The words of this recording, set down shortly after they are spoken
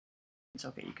It's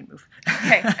okay, you can move.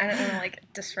 Okay, I don't want to,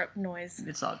 disrupt noise.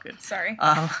 It's all good. Sorry.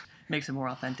 Makes it more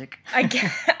authentic. I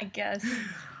guess.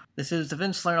 This is the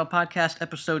Vince Salerno Podcast,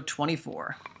 episode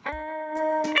 24.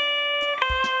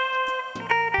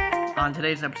 On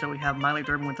today's episode, we have Miley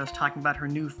Durbin with us talking about her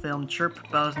new film, Chirp,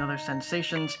 Buzz, and Other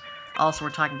Sensations. Also,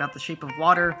 we're talking about The Shape of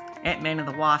Water, Ant-Man and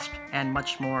the Wasp, and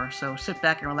much more. So sit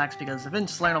back and relax because the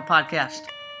Vince Salerno Podcast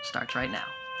starts right now.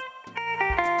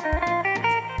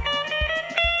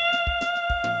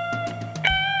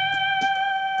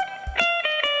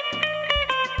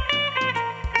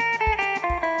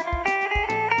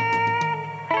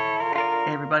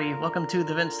 Welcome to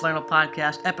the Vince Salerno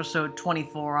Podcast, episode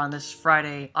 24 on this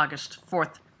Friday, August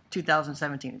 4th,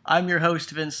 2017. I'm your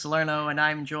host, Vince Salerno, and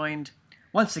I'm joined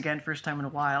once again, first time in a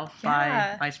while,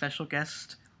 by my special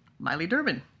guest, Miley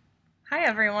Durbin. Hi,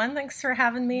 everyone. Thanks for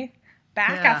having me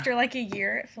back after a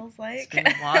year, it feels like. It's been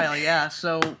a while, yeah.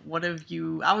 So what have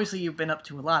you, obviously you've been up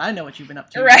to a lot. I know what you've been up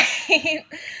to. Right.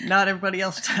 Not everybody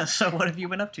else does, so what have you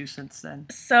been up to since then?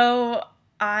 So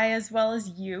I, as well as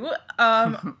you,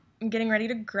 I'm getting ready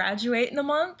to graduate in a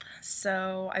month,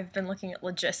 so I've been looking at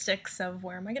logistics of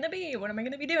where am I going to be, what am I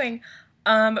going to be doing,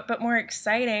 but more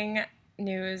exciting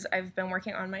news, I've been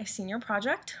working on my senior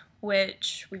project,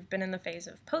 which we've been in the phase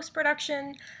of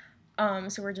post-production,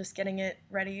 so we're just getting it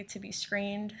ready to be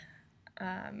screened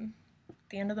at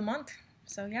the end of the month.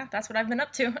 So yeah, that's what I've been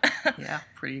up to. Yeah,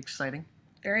 pretty exciting.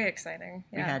 Very exciting,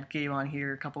 yeah. We had Gabe on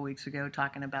here a couple weeks ago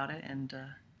talking about it, and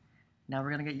now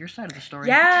we're going to get your side of the story.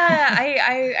 Yeah,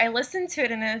 I listened to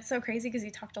it, and it's so crazy because he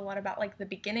talked a lot about, the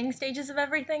beginning stages of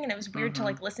everything, and it was weird to,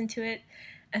 listen to it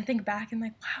and think back and,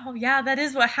 wow, yeah, that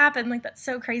is what happened. That's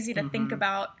so crazy to think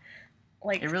about,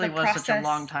 it really the was process. Such a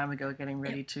long time ago getting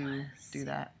ready to do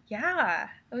that. Yeah,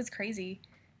 it was crazy.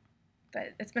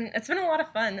 But it's been a lot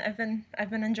of fun. I've been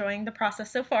enjoying the process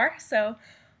so far, so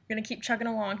we're going to keep chugging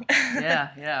along.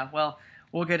 Yeah. Well,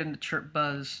 we'll get into Chirp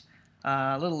Buzz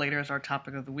a little later as our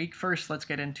topic of the week. First, let's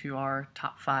get into our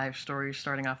top 5 stories,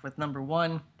 starting off with number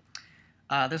 1.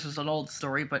 This is an old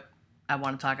story, but I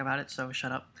want to talk about it, so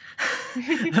shut up.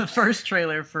 The first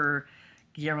trailer for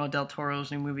Guillermo del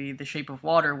Toro's new movie, The Shape of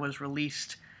Water, was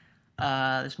released.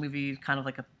 This movie is kind of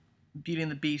like a Beauty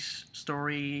and the Beast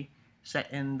story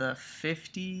set in the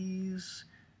 50s.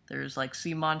 There's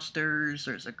sea monsters.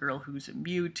 There's a girl who's a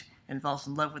mute and falls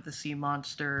in love with the sea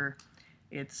monster.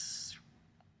 It's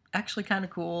actually kind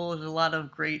of cool. There's a lot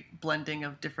of great blending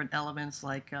of different elements,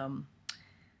 like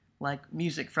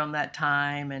music from that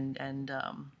time, and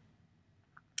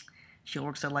she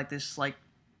works at this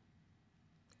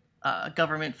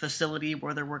government facility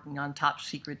where they're working on top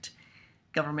secret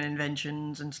government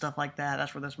inventions and stuff like that.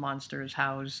 That's where this monster is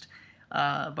housed.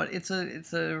 But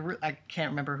I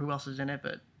can't remember who else is in it,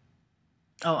 but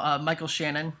Michael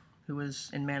Shannon, who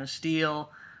was in Man of Steel.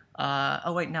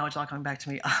 Now it's all coming back to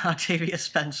me. Octavia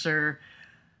Spencer,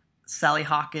 Sally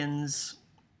Hawkins,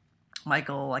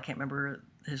 Michael, I can't remember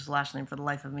his last name for the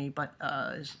life of me, but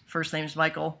his first name is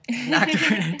Michael, an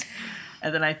actor in it.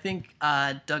 And then I think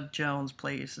Doug Jones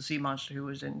plays the sea monster who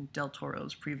was in Del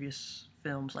Toro's previous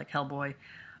films like Hellboy.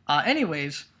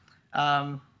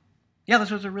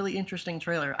 This was a really interesting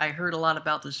trailer. I heard a lot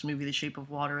about this movie, The Shape of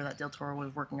Water, that Del Toro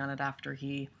was working on it after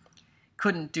he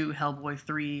couldn't do Hellboy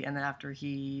 3, and then after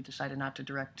he decided not to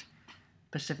direct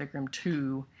Pacific Rim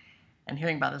 2, and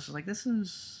hearing about this, I was like, this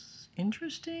is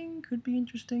interesting, could be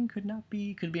interesting, could not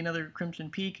be, could be another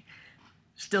Crimson Peak,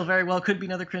 still very well could be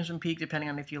another Crimson Peak, depending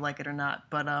on if you like it or not,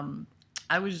 but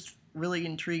I was really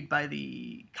intrigued by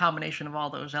the combination of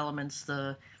all those elements,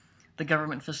 the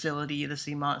government facility, the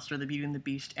sea monster, the Beauty and the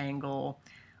Beast angle,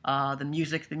 the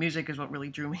music is what really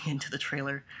drew me into the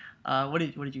trailer. What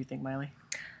did you think, Miley?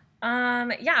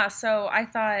 So I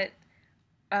thought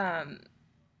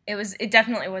it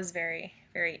definitely was very,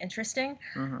 very interesting.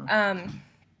 Mm-hmm.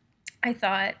 I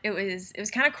thought it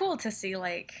was kind of cool to see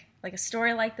like a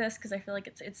story like this, because I feel like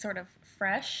it's sort of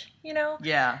fresh,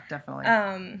 Yeah, definitely.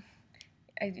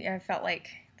 I felt like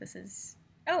this is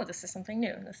something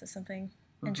new. This is something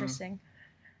interesting.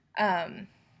 But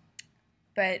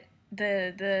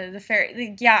the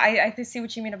fairy, I see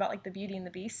what you mean about the Beauty and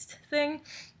the Beast thing.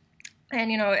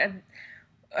 And,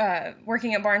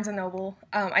 working at Barnes & Noble,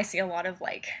 I see a lot of,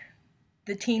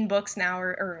 the teen books now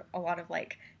or a lot of,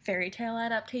 fairy tale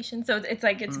adaptations. So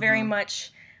it's very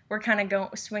much, we're kind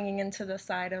of swinging into the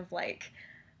side of,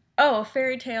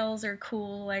 fairy tales are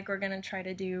cool. We're going to try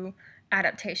to do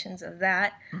adaptations of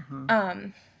that.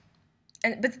 But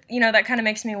that kind of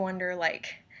makes me wonder,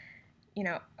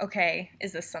 okay,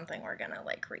 is this something we're going to,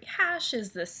 rehash?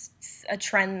 Is this a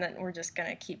trend that we're just going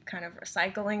to keep kind of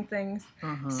recycling things?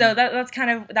 Mm-hmm. So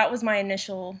that was my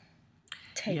initial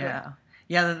take it.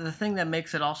 Yeah, the thing that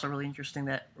makes it also really interesting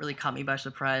that really caught me by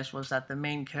surprise was that the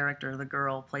main character, the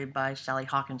girl played by Sally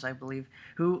Hawkins, I believe,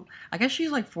 who I guess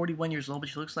she's like 41 years old, but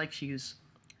she looks like she's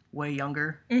way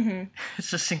younger. Mm-hmm.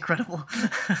 It's just incredible.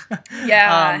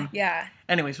 Yeah.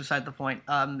 Anyways, beside the point.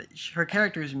 Her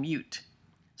character is mute,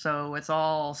 so it's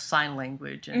all sign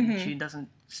language, and she doesn't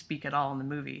speak at all in the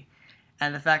movie.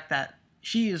 And the fact that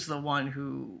she is the one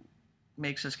who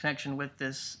makes this connection with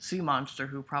this sea monster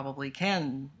who probably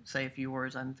can say a few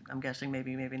words. I'm guessing,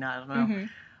 maybe not. I don't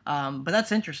know. But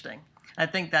that's interesting. I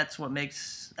think that's what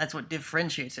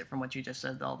differentiates it from what you just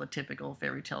said, all the typical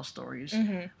fairy tale stories.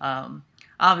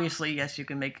 Obviously, yes, you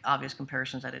can make obvious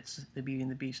comparisons that it's the Beauty and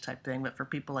the Beast type thing, but for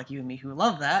people like you and me who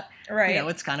love that, right,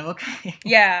 it's kind of okay.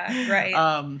 Yeah, right.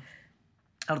 I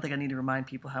don't think I need to remind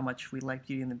people how much we like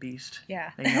Beauty and the Beast.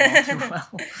 Yeah. They know all too well.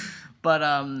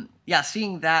 But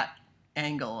seeing that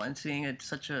angle and seeing it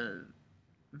such a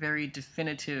very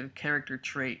definitive character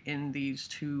trait in these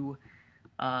two,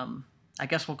 I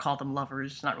guess we'll call them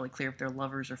lovers. It's not really clear if they're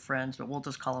lovers or friends, but we'll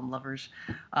just call them lovers.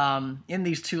 In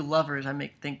these two lovers,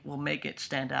 think will make it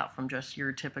stand out from just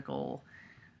your typical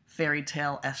fairy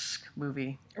tale-esque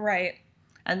movie. Right.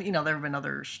 And, there have been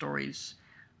other stories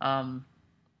that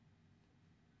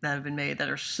have been made that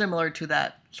are similar to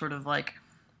that sort of like,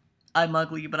 I'm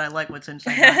ugly, but I like what's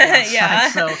inside not the outside. Yeah.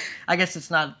 So I guess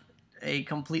it's not a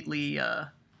completely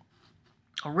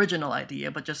original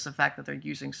idea, but just the fact that they're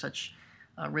using such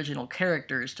original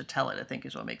characters to tell it, I think,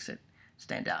 is what makes it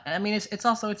stand out. And I mean, it's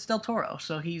also Del Toro,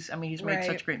 so he's made right.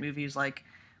 such great movies like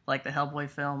the Hellboy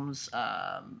films,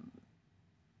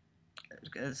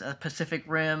 Pacific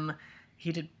Rim.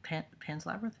 He did Pan's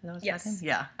Labyrinth. Is that what yes. Him?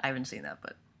 Yeah, I haven't seen that,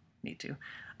 but need to.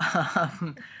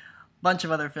 Bunch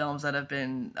of other films that have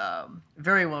been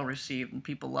very well received and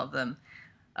people love them.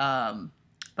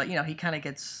 But he kind of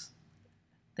gets.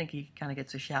 I think he kind of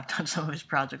gets a shaft on some of his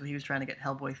projects. He was trying to get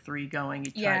Hellboy 3 going.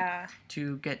 He tried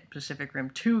to get Pacific Rim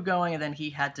 2 going, and then he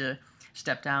had to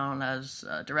step down as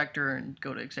director and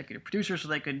go to executive producer so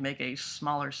they could make a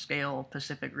smaller scale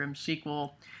Pacific Rim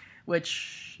sequel,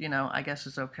 which, I guess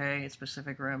is okay. It's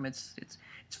Pacific Rim. It's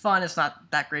fun. It's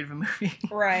not that great of a movie.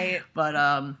 Right.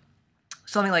 But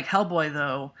something like Hellboy,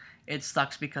 though, it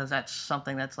sucks because that's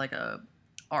something that's like a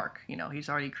arc. He's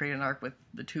already created an arc with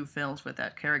the two films with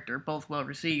that character, both well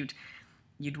received.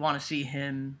 You'd want to see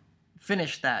him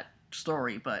finish that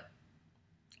story, but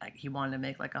he wanted to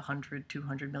make like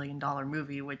 $100-200 million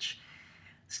movie, which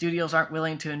studios aren't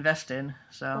willing to invest in.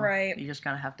 So right. You just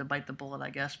kind of have to bite the bullet, I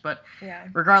guess. But yeah.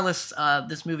 Regardless,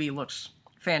 this movie looks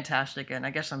fantastic, and I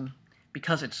guess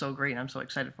because it's so great and I'm so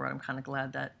excited for it, I'm kind of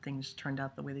glad that things turned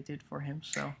out the way they did for him.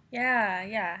 So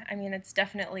yeah. I mean,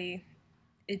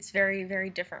 it's very, very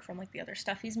different from like the other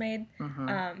stuff he's made.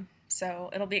 So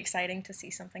it'll be exciting to see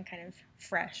something kind of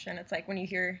fresh. And it's like when you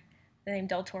hear the name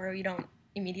Del Toro, you don't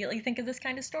immediately think of this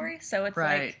kind of story. So it's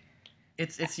right. like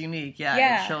it's unique.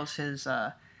 Yeah. It shows his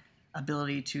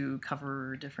ability to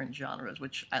cover different genres,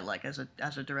 which I like. As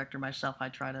a director myself,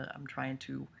 I'm trying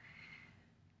to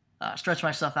stretch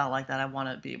myself out like that. I want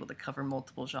to be able to cover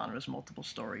multiple genres, multiple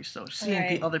stories. So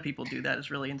seeing other people do that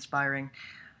is really inspiring.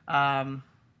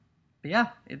 But yeah,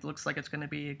 it looks like it's going to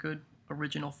be a good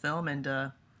original film, and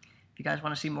if you guys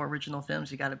want to see more original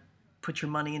films, you got to put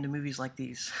your money into movies like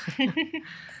these.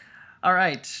 All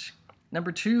right,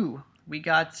 number 2, we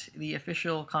got the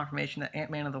official confirmation that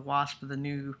Ant-Man and the Wasp, the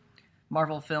new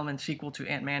Marvel film and sequel to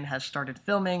Ant-Man, has started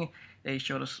filming. They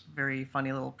showed us a very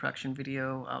funny little production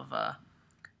video of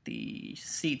the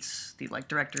seats, the like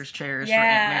director's chairs for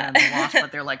Ant-Man and the Wasp,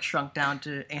 but they're like shrunk down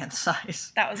to ant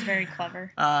size. That was very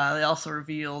clever. They also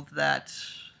revealed that,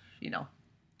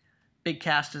 big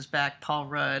cast is back: Paul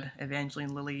Rudd,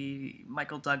 Evangeline Lilly,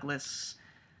 Michael Douglas,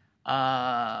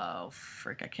 I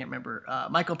can't remember,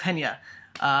 Michael Pena.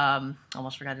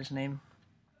 Almost forgot his name.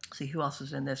 Let's see who else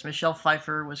is in this. Michelle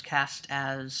Pfeiffer was cast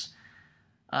as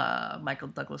Michael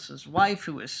Douglas's wife,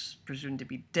 who was presumed to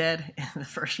be dead in the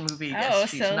first movie. Yes,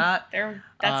 she's not.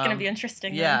 That's going to be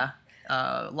interesting. Yeah.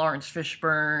 Lawrence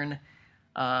Fishburne,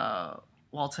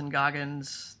 Walton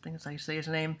Goggins, I think that's how you say his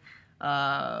name.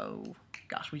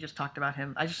 We just talked about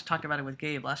him. I just talked about it with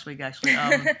Gabe last week, actually.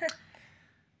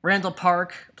 Randall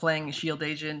Park playing a S.H.I.E.L.D.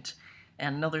 agent,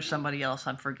 and another somebody else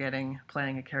I'm forgetting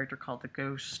playing a character called the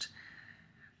Ghost.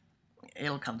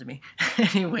 It'll come to me.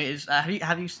 Anyways, have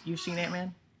you seen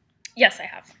Ant-Man? Yes, I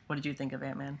have. What did you think of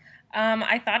Ant-Man?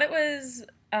 I thought it was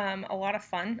a lot of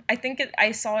fun. I think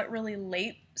I saw it really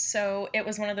late, so it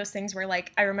was one of those things where,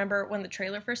 like, I remember when the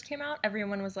trailer first came out,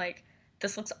 everyone was like,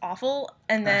 this looks awful.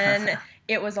 And then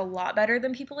it was a lot better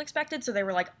than people expected. So they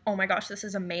were like, oh my gosh, this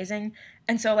is amazing.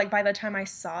 And so, like, by the time I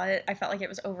saw it, I felt like it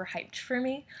was overhyped for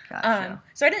me. Gotcha.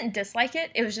 So I didn't dislike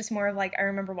it. It was just more of like, I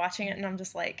remember watching it and I'm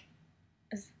just like,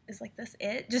 is like this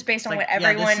it? Just based on Like, what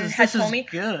everyone had this told is me.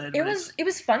 good. It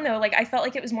was fun though. Like, I felt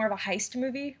like it was more of a heist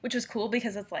movie, which was cool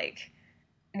because it's like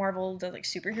Marvel does like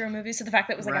superhero movies. So the fact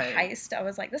that it was like a heist, I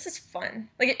was like, this is fun.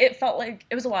 Like, it felt like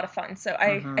it was a lot of fun. So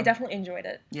I definitely enjoyed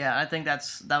it. Yeah, I think that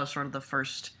was sort of the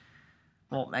first.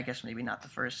 Well, I guess maybe not the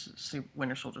first.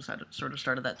 Winter Soldier sort of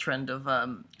started that trend of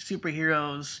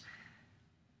superheroes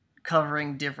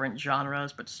covering different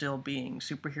genres, but still being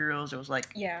superheroes. It was like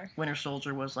Winter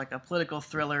Soldier was like a political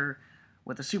thriller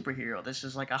with a superhero. This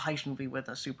is like a heist movie with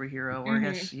a superhero. Or I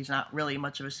guess he's not really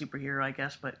much of a superhero, I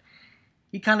guess, but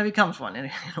he kind of becomes one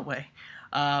in a way.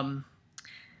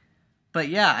 But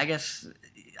yeah, I guess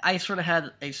I sort of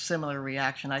had a similar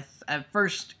reaction. At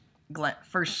first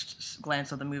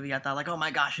glance of the movie, I thought like, oh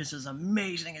my gosh, this is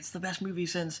amazing. It's the best movie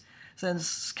since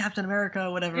Captain America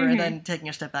or whatever. And then taking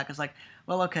a step back, it's like,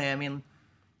 well, okay. I mean,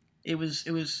 it was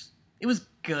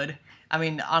good. I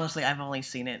mean, honestly, I've only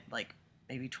seen it like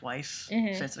maybe twice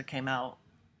since it came out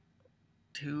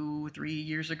 2-3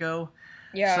 years ago.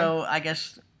 Yeah. So I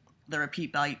guess the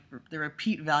repeat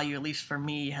value, at least for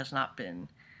me, has not been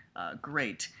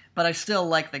great. But I still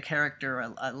like the character.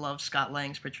 I love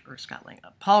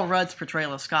Paul Rudd's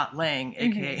portrayal of Scott Lang,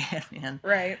 aka Ant-Man.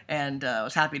 Right. And I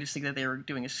was happy to see that they were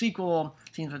doing a sequel.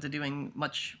 Seems like they're doing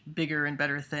much bigger and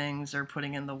better things. They're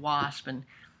putting in the Wasp and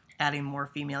adding more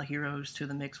female heroes to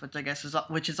the mix, which I guess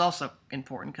is also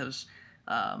important because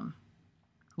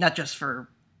not just for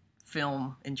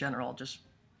film in general, just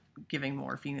giving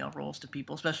more female roles to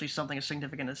people, especially something as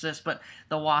significant as this. But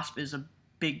the Wasp is a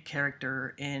big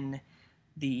character in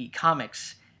the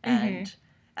comics, and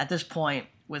at this point,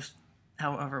 with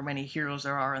however many heroes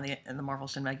there are in the Marvel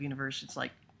Cinematic Universe,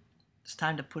 it's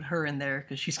time to put her in there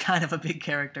because she's kind of a big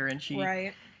character, and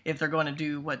if they're going to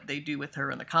do what they do with her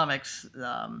in the comics,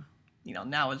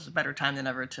 now is a better time than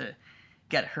ever to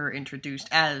get her introduced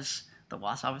as the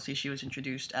Wasp. Obviously, she was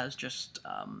introduced as just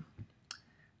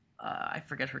I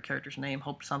forget her character's name,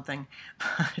 Hope something,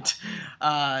 but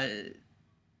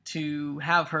to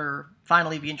have her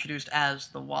finally be introduced as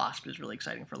the Wasp is really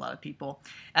exciting for a lot of people.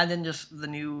 And then just the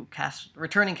new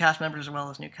returning cast members as well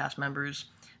as new cast members.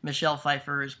 Michelle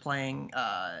Pfeiffer is playing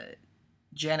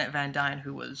Janet Van Dyne,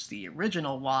 who was the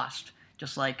original Wasp,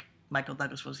 just like Michael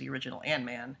Douglas was the original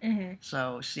Ant-Man.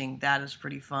 So seeing that is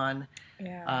pretty fun.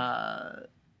 Yeah.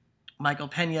 Michael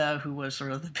Pena, who was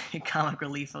sort of the big comic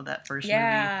relief of that first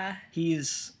movie,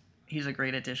 he's a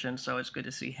great addition. So it's good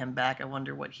to see him back. I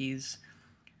wonder what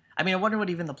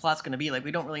even the plot's going to be. Like,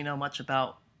 we don't really know much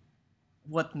about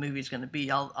what the movie's going to be.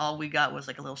 All we got was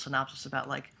like a little synopsis about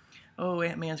like, oh,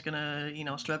 Ant-Man's gonna,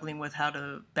 struggling with how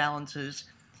to balance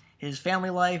his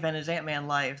family life and his Ant-Man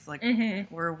life. Like,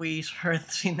 where have we sort of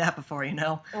seen that before?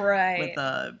 Right. With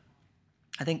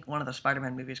I think one of the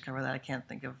Spider-Man movies cover that. I can't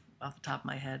think of off the top of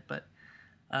my head, but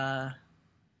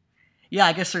yeah,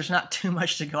 I guess there's not too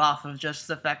much to go off of. Just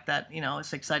the fact that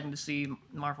it's exciting to see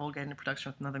Marvel get into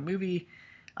production with another movie.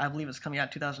 I believe it's coming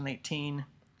out 2018,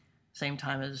 same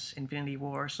time as Infinity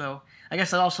War. So I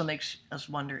guess that also makes us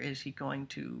wonder: is he going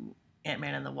to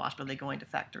Ant-Man and the Wasp? Are they going to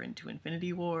factor into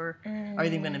Infinity War? Are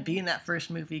they going to be in that first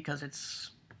movie? Because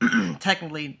it's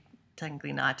technically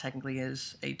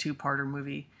is a two-parter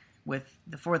movie, with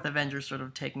the fourth Avengers sort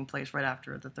of taking place right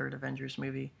after the third Avengers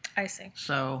movie. I see.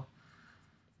 So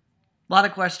a lot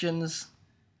of questions,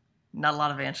 not a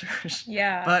lot of answers.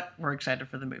 Yeah. But we're excited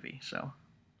for the movie. So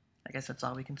I guess that's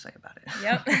all we can say about it.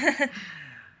 Yep.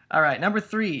 All right, number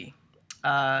 3.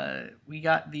 We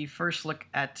got the first look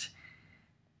at,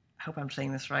 I hope I'm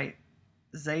saying this right,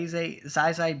 Zazie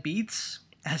Beetz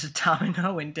as a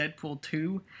Domino in Deadpool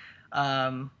 2.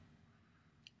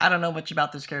 I don't know much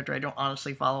about this character. I don't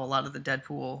honestly follow a lot of the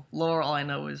Deadpool lore. All I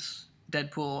know is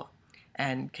Deadpool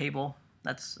and Cable.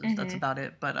 That's about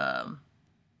it. But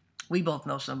we both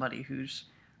know somebody who's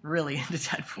really into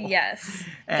Deadpool. Yes,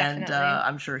 and definitely.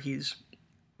 I'm sure he's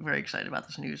very excited about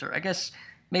this news. Or I guess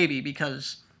maybe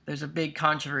because there's a big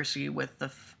controversy with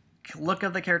the look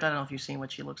of the character. I don't know if you've seen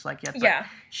what she looks like yet. But yeah.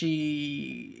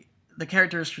 The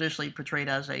character is traditionally portrayed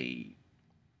as a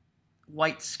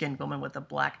white-skinned woman with a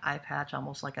black eye patch,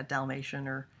 almost like a Dalmatian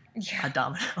or a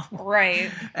Domino.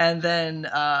 Right. And then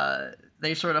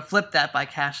they sort of flipped that by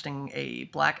casting a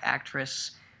black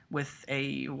actress with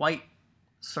a white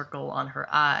circle on her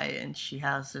eye, and she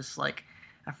has this, like,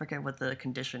 I forget what the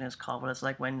condition is called, but it's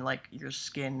like when, like, your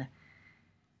skin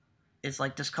is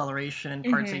like discoloration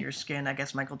in parts of your skin. I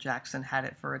guess Michael Jackson had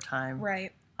it for a time.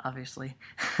 Right. obviously.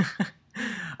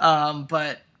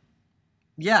 But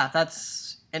yeah,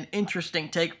 that's an interesting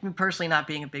take. Me personally, not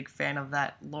being a big fan of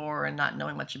that lore and not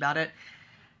knowing much about it,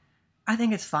 I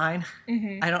think it's fine.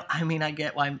 Mm-hmm. I mean, I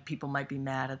get why people might be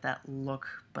mad at that look,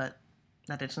 but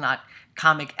that it's not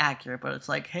comic accurate. But it's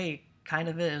like, hey, kind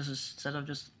of is. Instead of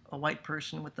just a white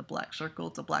person with the black circle,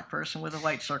 it's a black person with a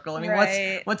white circle. I mean,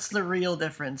 Right. what's the real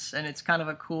difference? And it's kind of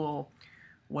a cool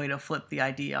way to flip the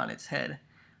idea on its head.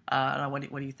 I don't know,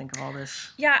 what do you think of all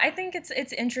this? Yeah, I think it's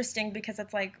interesting because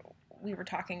it's like we were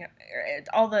talking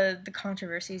all the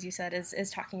controversies you said is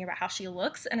talking about how she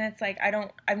looks, and it's like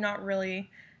I've not really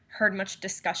heard much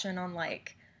discussion on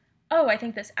like, oh, I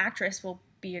think this actress will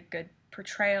be a good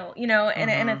portrayal, and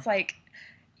Mm-hmm. it's like,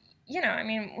 I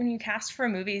mean, when you cast for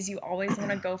movies, you always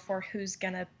want to go for who's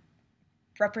gonna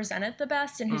represent it the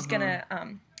best and who's Mm-hmm.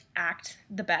 gonna act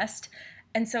the best,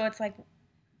 and so it's like,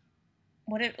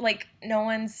 what if like no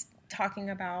one's talking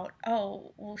about,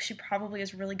 oh, well, she probably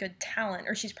has really good talent,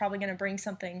 or she's probably going to bring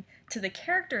something to the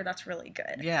character that's really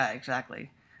good. Yeah, exactly.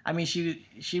 I mean,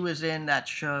 she was in that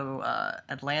show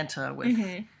Atlanta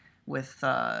Mm-hmm. with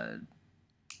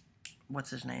what's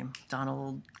his name,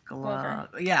 Donald Glover.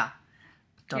 Yeah,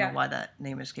 don't know Yeah. why that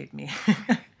name escaped me.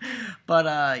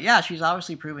 But yeah, she's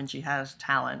obviously proven she has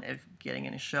talent if getting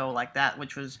in a show like that,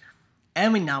 which was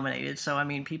Emmy nominated. So I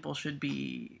mean, people should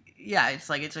be. Yeah, it's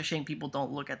like it's a shame people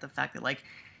don't look at the fact that like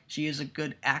she is a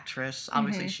good actress.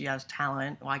 Obviously, Mm-hmm. she has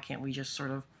talent. Why can't we just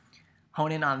sort of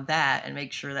hone in on that and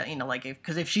make sure that like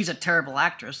if she's a terrible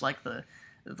actress, like the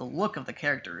look of the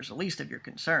character is the least of your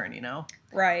concern, But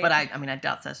Right. I mean, I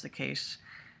doubt that's the case.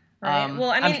 Right.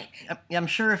 Well, I I'm mean, I'm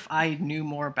sure if I knew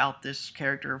more about this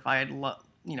character, if I had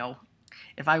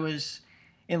if I was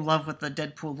in love with the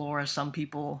Deadpool lore, as some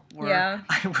people were, yeah.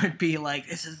 I would be like,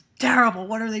 this is terrible.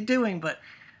 What are they doing? But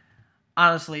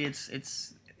honestly, it's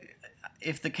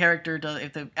if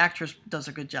the actress does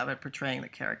a good job at portraying the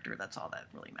character, that's all that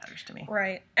really matters to me.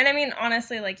 Right. And I mean,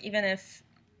 honestly, like even if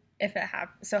it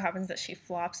so happens that she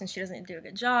flops and she doesn't do a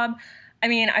good job, I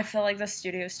mean, I feel like the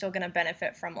studio is still going to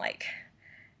benefit from like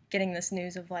getting this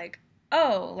news of like,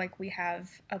 oh, like we have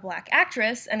a black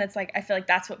actress, and it's like I feel like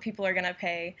that's what people are gonna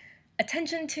pay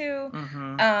attention to,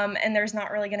 Mm-hmm. and there's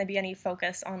not really gonna be any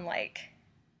focus on like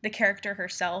the character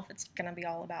herself. It's gonna be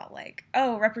all about like,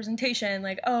 oh, representation,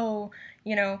 like, oh,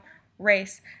 you know,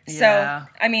 race. So Yeah.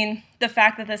 I mean, the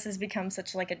fact that this has become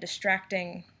such like a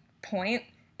distracting point,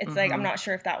 it's like I'm Mm-hmm. not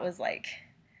sure if that was like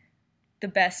the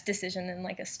best decision in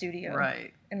like a studio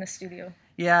Right. in the studio.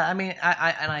 Yeah. I mean,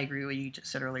 I agree with what you just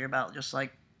said earlier about just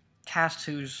like cast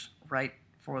who's right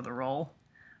for the role.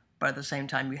 But at the same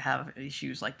time, you have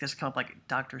issues like this come up. Like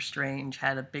Doctor Strange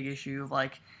had a big issue of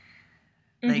like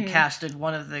they Mm-hmm. casted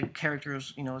one of the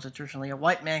characters, as a traditionally a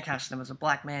white man, casted him as a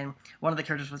black man. One of the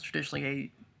characters was traditionally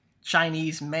a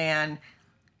Chinese man,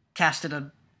 casted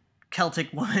a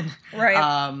Celtic woman. Right.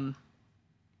 Um,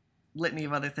 litany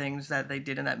of other things that they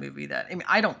did in that movie that I mean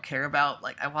I don't care about.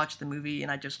 Like I watched the movie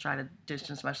and I just try to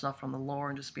distance myself from the lore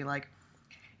and just be like,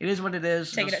 it is what it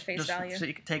is. Take it at face value. So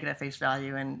you can take it at face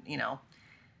value, and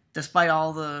despite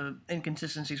all the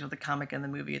inconsistencies with the comic and the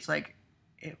movie, it's like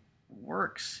it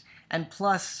works. And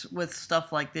plus, with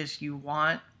stuff like this,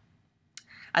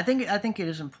 I think it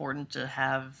is important to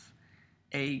have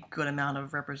a good amount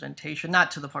of representation,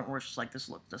 not to the point where it's just like this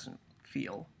look doesn't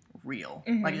feel real.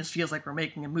 Like it Mm-hmm. just feels like we're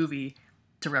making a movie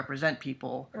to represent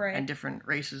people Right. and different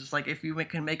races. Like if you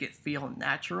can make it feel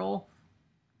natural,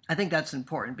 I think that's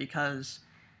important because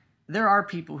there are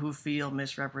people who feel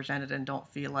misrepresented and don't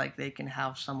feel like they can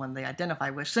have someone they identify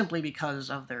with simply because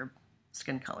of their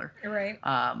skin color. Right.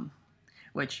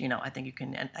 Which I think you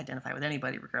can identify with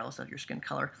anybody regardless of your skin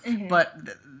color. Mm-hmm. But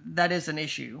that is an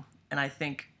issue, and I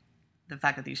think the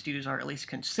fact that these studios are at least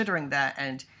considering that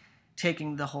and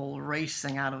taking the whole race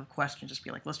thing out of question, just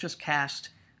be like, let's just cast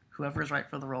whoever is right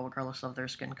for the role, regardless of their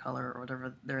skin color or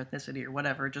whatever their ethnicity or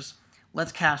whatever. Just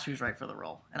let's cast who's right for the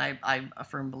role, and I'm a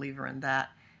firm believer in that.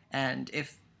 And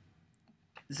if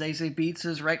Zazie Beetz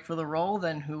is right for the role,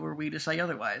 then who are we to say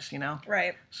otherwise?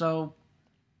 Right. So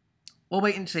we'll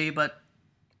wait and see, but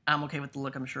I'm okay with the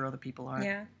look. I'm sure other people aren't.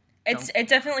 Yeah. Don't. It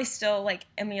definitely still like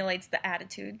emulates the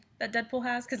attitude that Deadpool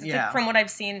has because Yeah. like, from what I've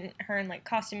seen her in like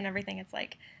costume and everything, it's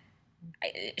like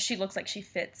she looks like she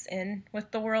fits in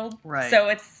with the world. Right. So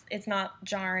it's not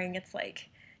jarring. It's like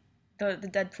the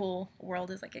Deadpool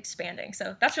world is like expanding.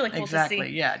 So that's really cool Exactly. to see.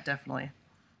 Yeah, definitely.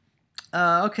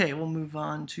 Okay, we'll move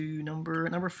on to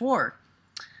number 4.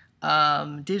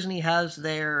 Disney has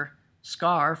their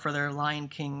Scar for their Lion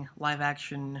King live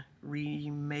action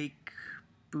remake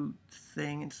boot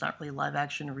thing. It's not really live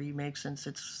action remake since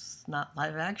it's not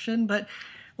live action, but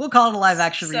We'll call it a live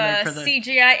action It's remake for the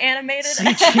CGI animated.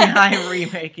 CGI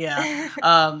remake. Yeah.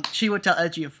 Chiwetel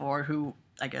Ejiofor, who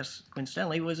I guess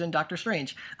coincidentally was in Doctor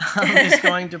Strange, is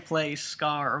going to play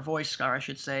Scar, or voice Scar, I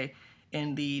should say,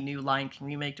 in the new Lion King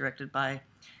remake directed by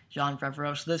Jon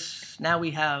Favreau. So now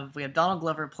we have Donald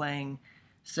Glover playing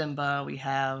Simba. We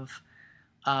have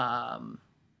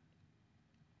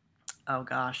oh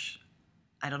gosh,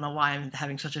 I don't know why I'm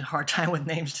having such a hard time with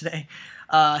names today.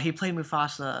 He played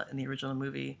Mufasa in the original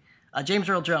movie. James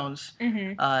Earl Jones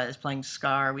is playing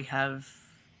Scar. We have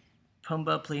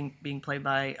Pumbaa being played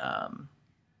by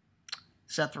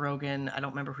Seth Rogen. I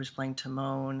don't remember who's playing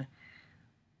Timon.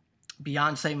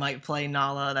 Beyonce might play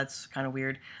Nala. That's kind of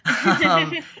weird.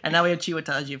 And now we have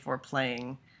Chiwetel Ejiofor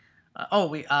playing.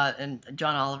 And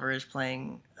John Oliver is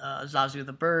playing Zazu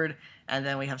the bird, and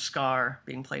then we have Scar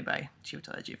being played by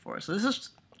Chiwetel Ejiofor. So this is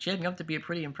shaping up to be a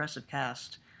pretty impressive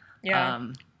cast. Yeah.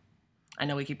 I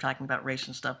know we keep talking about race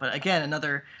and stuff, but again,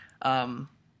 another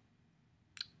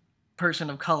person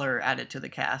of color added to the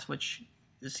cast, which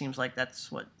it seems like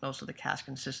that's what most of the cast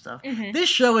consists of. Mm-hmm. This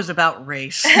show is about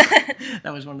race.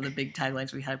 That was one of the big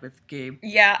taglines we had with Gabe.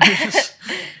 Yeah.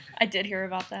 I did hear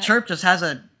about that. Chirp just has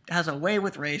a way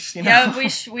with race, you know? Yeah,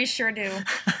 we sure do.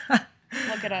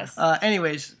 Look at us.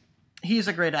 Anyways, he's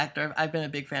a great actor. I've been a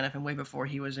big fan of him way before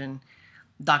he was in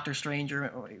Doctor Strange, or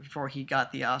before he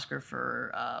got the Oscar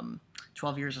for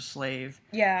 12 Years a Slave.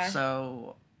 Yeah.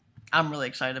 So I'm really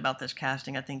excited about this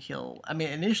casting. I think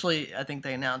initially I think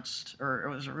they announced, or it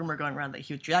was a rumor going around that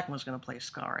Hugh Jackman was going to play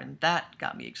Scar, and that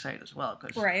got me excited as well,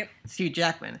 because it's Hugh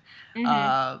Jackman.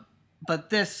 Mm-hmm. But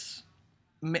this,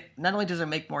 not only does it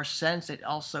make more sense, it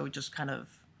also just kind of,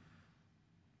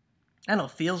 I don't know,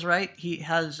 feels right. He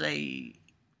has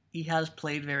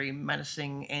played very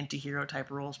menacing anti-hero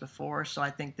type roles before, so I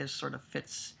think this sort of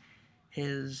fits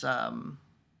his, I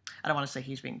don't want to say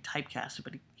he's being typecasted,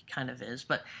 but he kind of is,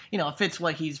 but it fits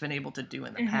what he's been able to do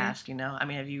in the past. I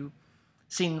mean, have you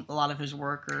seen a lot of his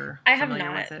work, or I have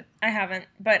familiar not. with it? I haven't,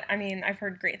 but I mean, I've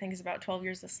heard great things about 12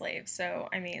 Years a Slave, so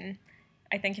I mean,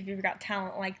 I think if you've got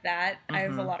talent like that, I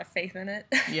have a lot of faith in it.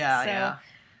 Yeah.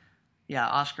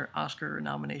 Oscar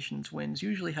nominations, wins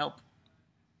usually help.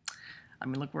 I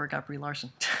mean, look where it got Brie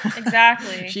Larson.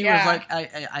 Exactly. She was like,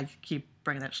 I keep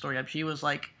bringing that story up. She was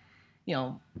like,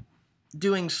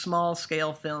 doing small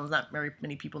scale films. Not very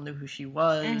many people knew who she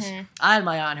was. I had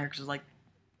my eye on her because I was like,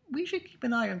 we should keep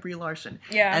an eye on Brie Larson.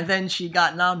 Yeah. And then she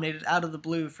got nominated out of the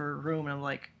blue for Room, and I'm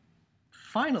like,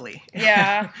 finally.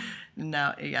 Yeah.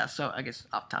 So I guess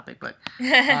off topic, but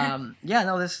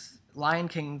this Lion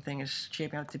King thing is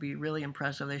shaping up to be really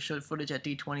impressive. They showed footage at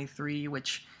D23,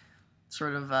 which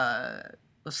sort of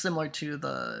was similar to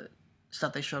the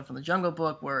stuff they showed from the Jungle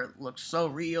Book, where it looks so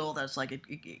real that's like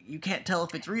you can't tell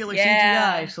if it's real or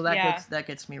CGI. So that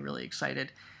gets me really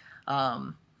excited.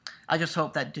 I just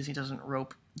hope that Disney doesn't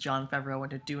rope Jon Favreau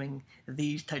into doing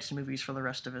these types of movies for the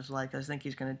rest of his life. I think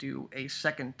he's going to do a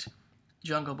second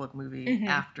Jungle Book movie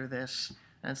after this,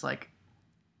 and it's like,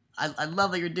 I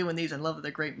love that you're doing these. I love that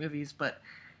they're great movies, but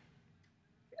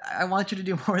I want you to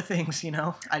do more things.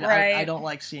 I don't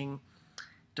like seeing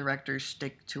directors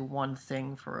stick to one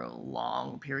thing for a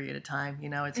long period of time.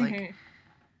 It's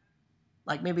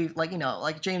like maybe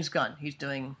like James Gunn. He's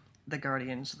doing the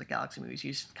Guardians of the Galaxy movies.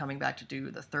 He's coming back to do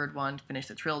the third one, finish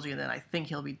the trilogy, and then I think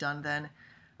he'll be done then.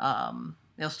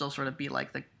 He'll still sort of be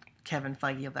like the Kevin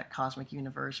Feige of that cosmic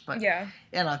universe, but I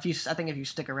think if you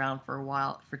stick around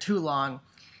for too long,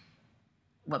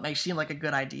 what may seem like a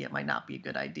good idea might not be a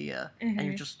good idea, and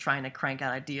you're just trying to crank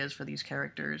out ideas for these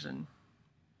characters. And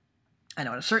I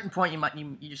know at a certain point you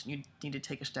need to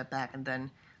take a step back and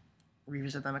then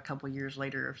revisit them a couple years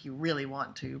later if you really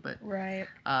want to. But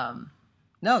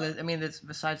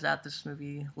besides that, this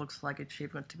movie looks like it's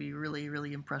shaping up to be really,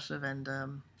 really impressive, and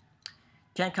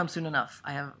can't come soon enough.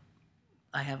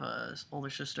 I have a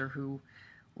older sister who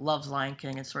loves Lion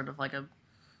King. It's sort of like a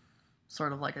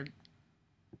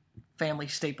family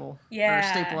staple. Yeah. Or a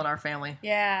staple in our family.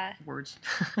 Yeah. Words.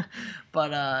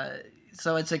 But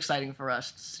so it's exciting for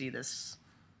us to see this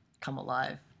come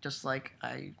alive. Just like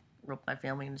I roped my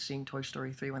family into seeing Toy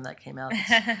Story 3 when that came out.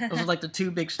 Those are like the two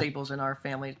big staples in our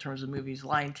family in terms of movies,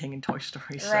 Lion King and Toy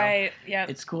Story. So right. Yeah.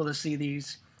 It's cool to see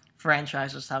these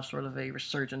franchises have sort of a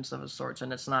resurgence of a sorts,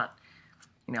 and it's not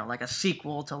like a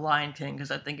sequel to Lion King,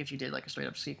 because I think if you did like a straight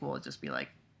up sequel, it'd just be like,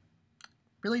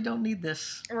 really don't need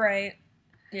this. Right.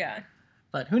 Yeah.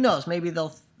 But who knows? Maybe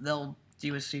they'll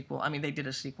do a sequel. I mean, they did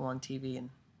a sequel on TV and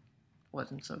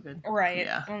wasn't so good. Right.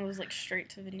 Yeah. One of those like straight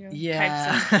to video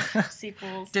types of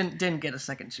sequels. Didn't get a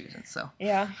second season, so.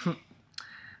 Yeah.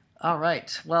 All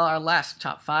right. Well, our last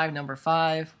top 5, number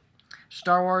 5,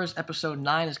 Star Wars Episode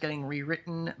 9 is getting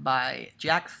rewritten by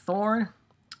Jack Thorne.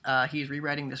 He's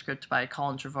rewriting the script by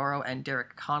Colin Trevorrow and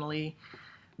Derek Connolly,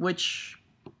 which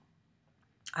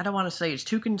I don't want to say is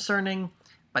too concerning,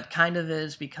 but kind of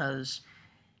is, because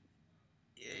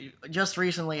just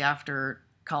recently after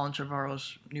Colin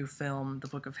Trevorrow's new film, The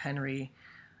Book of Henry,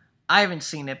 I haven't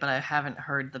seen it, but I haven't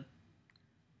heard the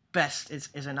best. Is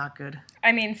it not good?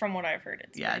 I mean, from what I've heard,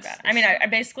 it's pretty bad. I mean, I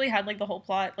basically had like the whole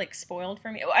plot like spoiled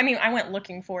for me. I mean, I went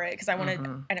looking for it because I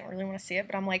didn't really want to see it,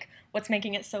 but I'm like, what's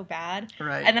making it so bad?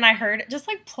 Right. And then I heard, just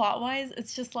like plot wise,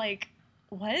 it's just like,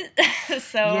 what?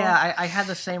 So yeah, I had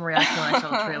the same reaction when I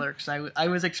saw the trailer, because I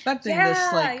was expecting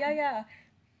this like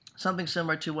something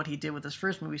similar to what he did with his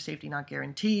first movie, Safety Not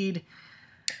Guaranteed.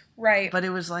 Right. But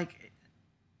it was like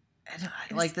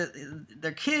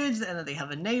they're kids, and then they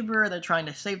have a neighbor. They're trying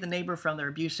to save the neighbor from their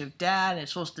abusive dad, and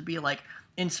it's supposed to be like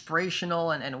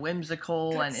inspirational and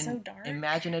whimsical and so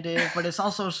imaginative, but it's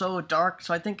also so dark.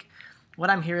 So I think what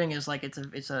I'm hearing is like it's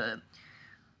a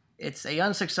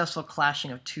unsuccessful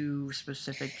clashing of two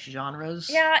specific genres.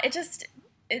 Yeah,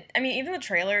 I mean, even the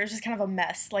trailer is just kind of a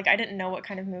mess. Like, I didn't know what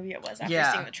kind of movie it was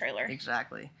after seeing the trailer.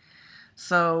 Exactly.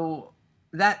 So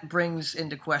that brings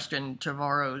into question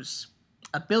Trevorrow's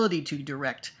ability to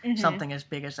direct something as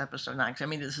big as Episode 9. 'Cause, I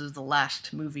mean, this is the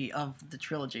last movie of the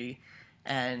trilogy,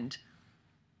 and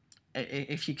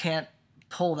if you can't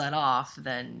pull that off,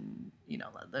 then, you know,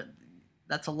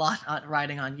 that's a lot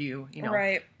riding on you, you know,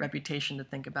 right. reputation to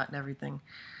think about and everything.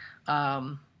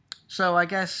 So I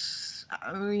guess,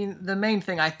 I mean, the main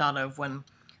thing I thought of when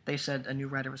they said a new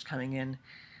writer was coming in,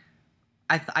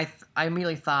 I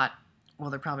immediately thought, well,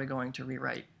 they're probably going to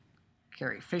rewrite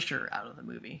Carrie Fisher out of the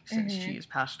movie since she has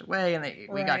passed away, and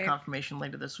we got confirmation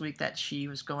later this week that she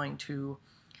was going to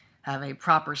have a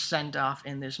proper send-off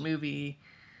in this movie.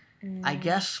 I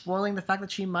guess spoiling the fact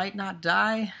that she might not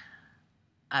die.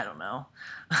 I don't know.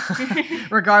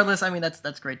 Regardless, I mean,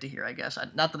 that's great to hear, I guess.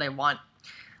 Not that I want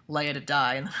Leia to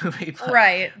die in the movie.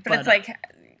 But it's like,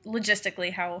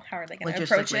 logistically, how are they going to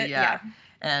approach it? Yeah.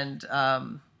 And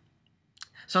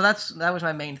so that was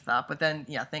my main thought. But then,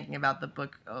 thinking about the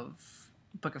Book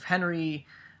of Henry,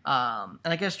 and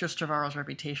I guess just Trevorrow's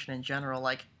reputation in general,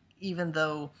 like, even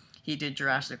though he did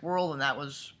Jurassic World, and that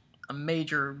was a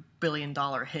major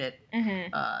billion-dollar hit,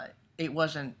 it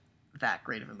wasn't that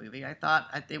great of a movie. I thought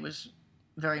it was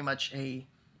very much a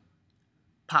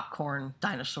popcorn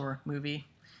dinosaur movie.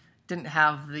 Didn't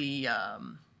have the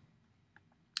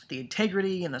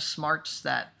integrity and the smarts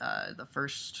that the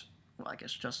first, well, I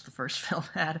guess just the first film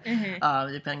had,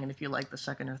 depending on if you like the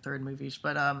second or third movies.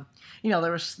 But you know, it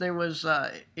was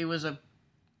a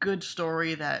good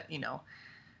story that, you know,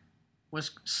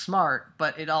 was smart,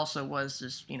 but it also was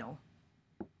this, you know,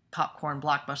 popcorn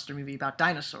blockbuster movie about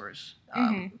dinosaurs.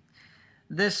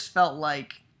 This felt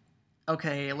like,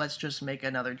 okay, let's just make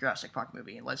another Jurassic Park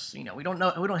movie, and let's, you know, we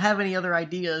don't have any other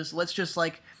ideas. Let's just,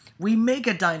 like, we make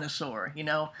a dinosaur, you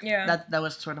know. Yeah. That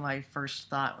was sort of my first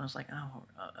thought. I was like,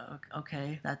 oh,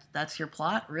 okay, that's your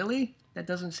plot, really? That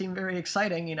doesn't seem very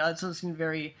exciting, you know. It doesn't seem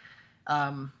very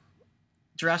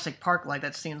Jurassic Park like.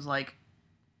 That seems like,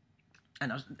 I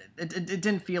know, it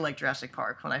didn't feel like Jurassic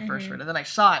Park when I first heard it. Then I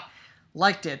saw it,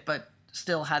 liked it, but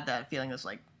still had that feeling. It was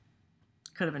like,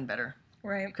 could have been better.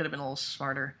 Right. Could have been a little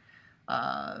smarter.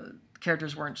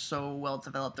 Characters weren't so well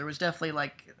developed. There was definitely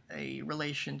like a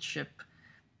relationship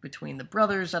between the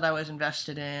brothers that I was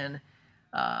invested in.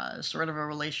 Sort of a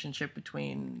relationship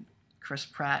between Chris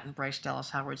Pratt and Bryce Dallas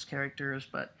Howard's characters.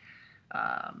 But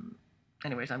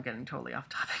anyways, I'm getting totally off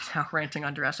topic now, ranting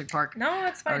on Jurassic Park. No,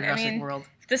 it's fine. Jurassic I mean, World.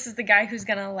 This is the guy who's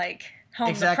gonna like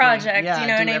helm the project. Yeah, you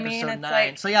know what I mean? Episode 9.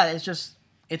 Like, so yeah,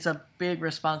 it's a big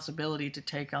responsibility to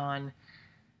take on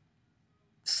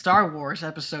Star Wars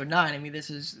Episode 9. I mean,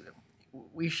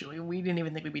 we didn't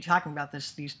even think we'd be talking about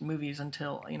these movies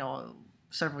until, you know,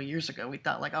 several years ago. We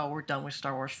thought like, oh, we're done with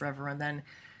Star Wars forever, and then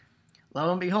lo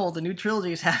and behold, the new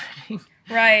trilogy is happening.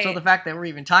 Right. So the fact that we're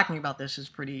even talking about this is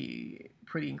pretty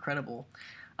incredible.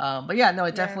 But yeah, no,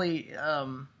 it definitely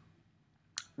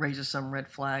raises some red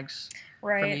flags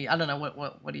for me. I don't know,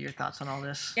 what are your thoughts on all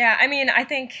this? Yeah, I mean, I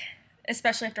think,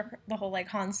 especially after the whole like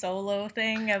Han Solo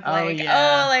thing of like,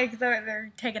 like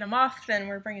they're taking him off, then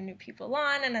we're bringing new people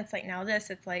on, and it's like now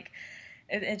it's like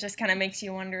it just kind of makes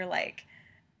you wonder, like,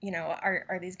 you know,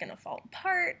 are these gonna fall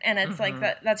apart? And it's like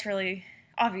that's really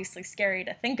obviously scary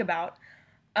to think about.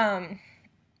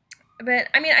 But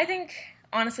I mean, I think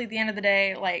honestly, at the end of the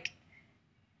day, like,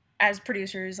 as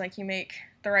producers, like, you make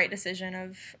the right decision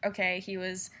of, okay, he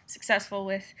was successful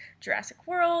with Jurassic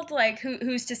World, like,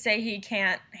 who's to say he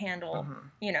can't handle,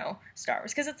 you know, Star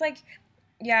Wars? Because it's like,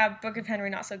 Yeah, Book of Henry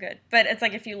not so good. But it's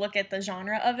like if you look at the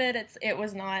genre of it, it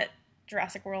was not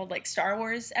Jurassic World like Star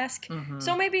Wars esque. Mm-hmm.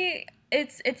 So maybe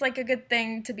it's like a good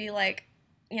thing to be like,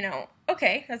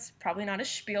 okay, that's probably not a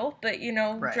spiel, but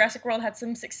Right. Jurassic World had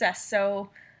some success, so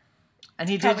And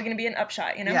it's probably going to be an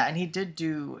upshot, Yeah, and he did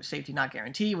do Safety Not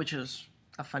Guarantee, which is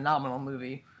a phenomenal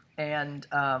movie. And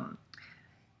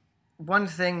one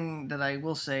thing that I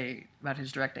will say about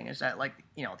his directing is that, like,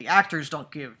 the actors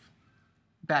don't give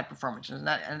bad performances, and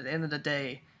at the end of the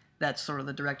day, that's sort of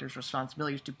the director's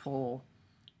responsibility, is to pull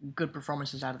good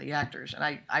performances out of the actors.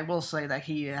 And I will say that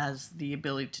he has the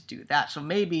ability to do that. So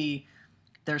maybe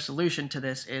their solution to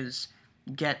this is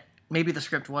maybe the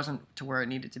script wasn't to where it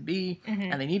needed to be,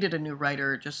 and they needed a new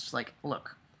writer. Just like,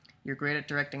 look, you're great at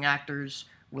directing actors.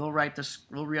 We'll write the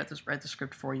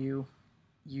script for you.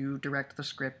 You direct the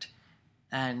script,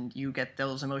 and you get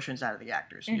those emotions out of the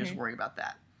actors. You just worry about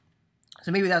that.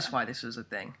 So maybe that's why this is a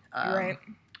thing. Right.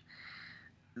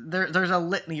 There's a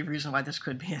litany of reasons why this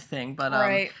could be a thing, but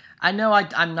Right. I know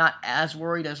I'm not as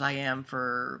worried as I am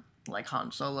for like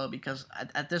Han Solo, because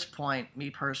at this point, me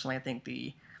personally, I think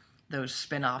those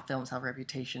spin-off films have a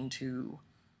reputation to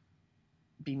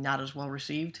be not as well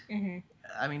received.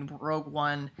 I mean, Rogue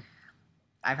One,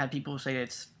 I've had people say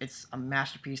it's a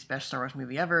masterpiece, best Star Wars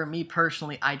movie ever. Me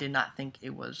personally, I did not think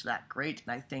it was that great,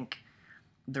 and I think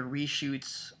the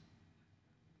reshoots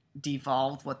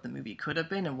devolved what the movie could have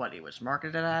been and what it was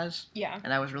marketed as. Yeah.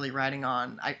 And I was really riding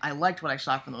on. I liked what I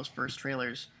saw from those first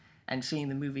trailers, and seeing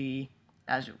the movie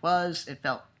as it was, it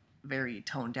felt very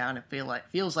toned down. It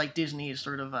feels like Disney is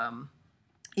sort of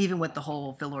even with the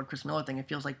whole Phil Lord Chris Miller thing, it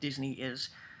feels like Disney is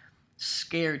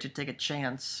scared to take a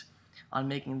chance on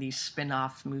making these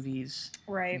spin-off movies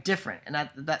different. And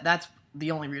that's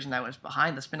the only reason I was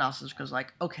behind the spin-offs, is because,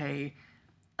 like, okay,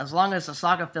 as long as the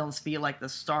saga films feel like the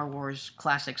Star Wars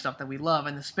classic stuff that we love,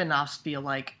 and the spin-offs feel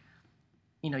like,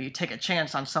 you take a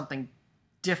chance on something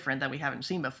different that we haven't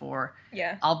seen before,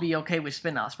 I'll be okay with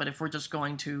spin-offs. But if we're just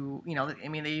going to, I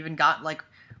mean, they even got, like,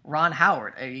 Ron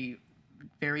Howard, a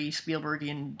very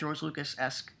Spielbergian, George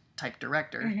Lucas-esque type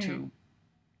director, to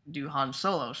do Han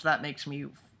Solo. So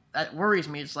that worries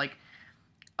me. It's like,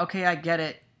 okay, I get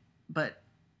it, but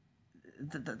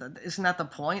isn't that the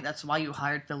point? That's why you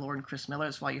hired Phil Lord and Chris Miller.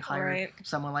 That's why you hired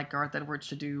someone like Garth Edwards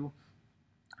to do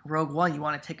Rogue One. You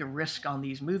want to take a risk on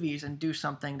these movies and do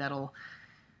something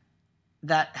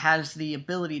that has the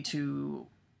ability to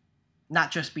not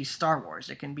just be Star Wars.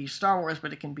 It can be Star Wars,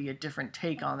 but it can be a different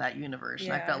take on that universe.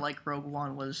 And I felt like Rogue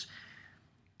One was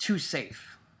too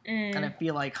safe. And I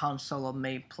feel like Han Solo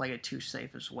may play it too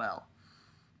safe as well.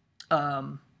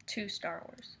 Too Star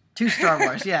Wars. Too Star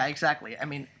Wars, yeah, exactly. I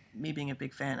mean, me being a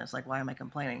big fan, it's like, why am I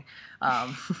complaining?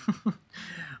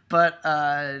 But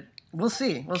we'll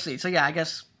see. So yeah, I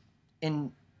guess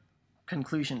in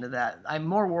conclusion to that, I'm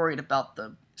more worried about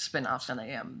the spin-offs than I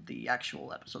am the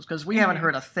actual episodes, because we haven't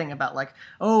heard a thing about, like,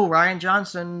 oh, Rian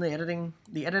Johnson, the editing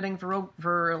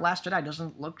for Last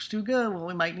Jedi looks too good. Well,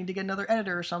 we might need to get another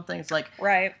editor or something. It's like,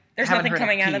 there's nothing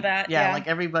coming out of that. Yeah, like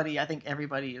I think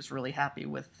everybody is really happy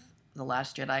with The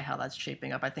Last Jedi, how that's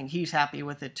shaping up. I think he's happy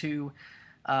with it too.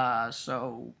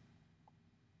 So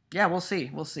yeah, we'll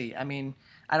see. I mean,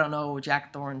 I don't know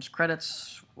Jack Thorne's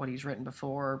credits, what he's written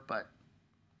before, but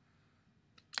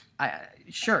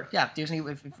sure, yeah, Disney,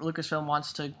 if Lucasfilm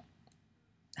wants to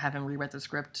have him rewrite the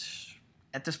script,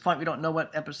 at this point we don't know what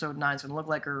episode 9 is going to look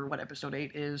like or what episode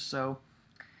 8 is, so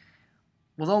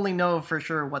we'll only know for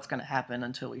sure what's going to happen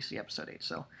until we see episode 8,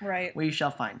 so we shall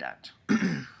find out.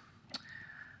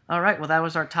 All right, well, that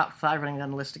was our top 5 running down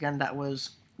the list again. That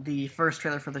was the first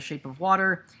trailer for The Shape of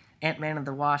Water. Ant-Man and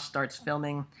the Wasp starts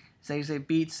filming. Zazie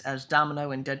Beetz as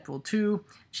Domino in Deadpool 2.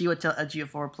 Chiwetel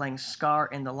Ejiofor playing Scar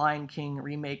in The Lion King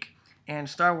remake. And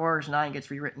Star Wars 9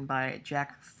 gets rewritten by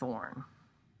Jack Thorne.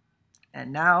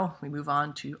 And now we move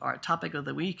on to our topic of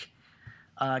the week.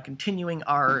 Continuing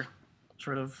our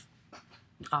sort of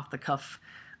off-the-cuff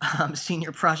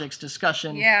senior projects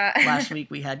discussion. Yeah. Last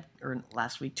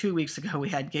week, 2 weeks ago, we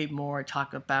had Gabe Moore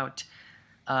talk about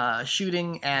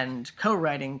shooting and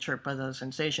co-writing Chirp Brothers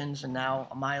Sensations, and now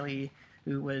Miley,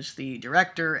 who was the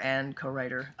director and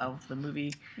co-writer of the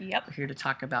movie. Yep. We're here to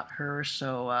talk about her,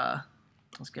 so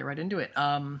let's get right into it.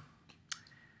 So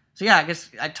yeah, I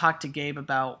guess I talked to Gabe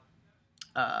about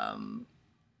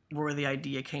where the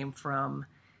idea came from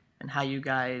and how you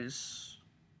guys,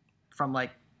 from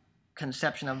like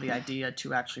conception of the idea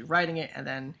to actually writing it, and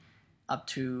then up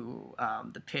to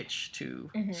the pitch to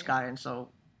Sky. And so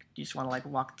you just want to like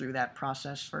walk through that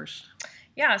process first?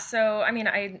 Yeah, so I mean,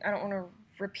 I don't want to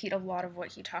repeat a lot of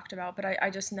what he talked about, but I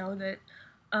just know that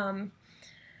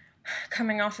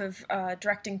coming off of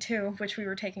directing 2, which we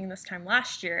were taking this time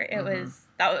last year, it Mm-hmm. was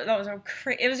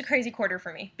it was a crazy quarter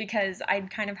for me because I'd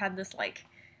kind of had this like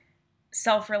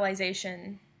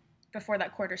self-realization before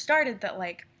that quarter started that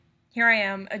like here I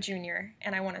am a junior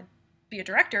and I want to be a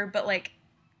director, but like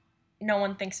no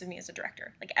one thinks of me as a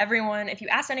director. Like everyone, if you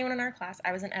asked anyone in our class,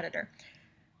 I was an editor,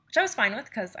 which I was fine with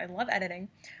because I love editing.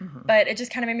 Mm-hmm. But it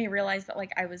just kind of made me realize that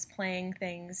like I was playing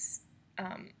things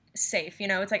safe. You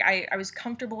know, it's like I was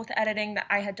comfortable with editing, that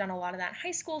I had done a lot of that in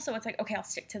high school. So it's like, okay, I'll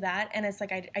stick to that. And it's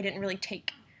like I didn't really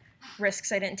take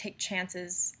risks. I didn't take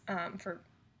chances for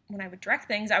when I would direct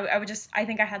things. I would just, I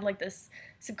think I had like this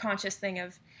subconscious thing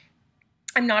of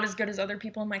I'm not as good as other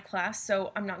people in my class,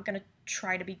 so I'm not going to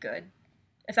try to be good,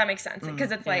 if that makes sense.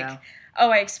 Because it's like,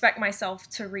 oh, I expect myself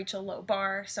to reach a low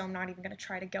bar, so I'm not even going to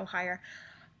try to go higher.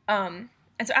 And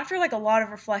so after like a lot of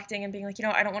reflecting and being like, you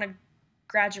know, I don't want to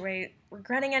graduate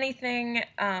regretting anything,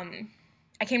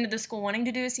 I came to the school wanting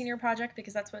to do a senior project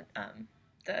because that's what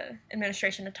the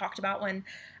administration had talked about when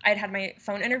I had my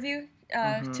phone interview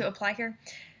to apply here.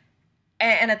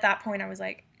 And at that point, I was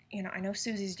like, you know, I know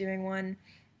Susie's doing one.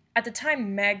 At the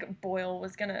time, Meg Boyle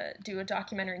was going to do a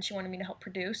documentary and she wanted me to help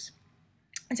produce.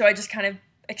 And so I just kind of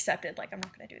accepted, like, I'm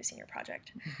not going to do a senior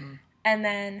project. Mm-hmm. And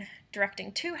then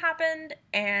directing 2 happened,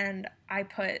 and I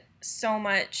put so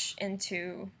much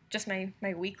into just my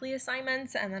weekly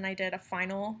assignments, and then I did a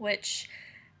final, which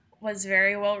was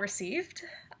very well received.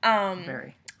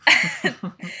 Very.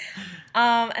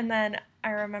 And then I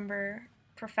remember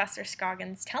Professor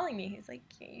Scoggins telling me, he's like,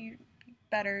 you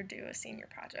better do a senior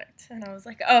project. And I was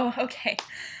like, oh, okay.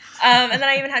 And then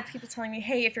I even had people telling me,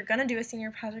 hey, if you're going to do a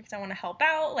senior project, I want to help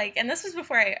out. Like, and this was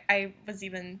before I was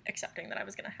even accepting that I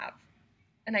was going to have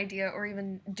an idea or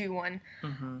even do one.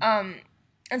 Mm-hmm.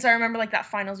 And so I remember like that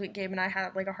finals week, Gabe and I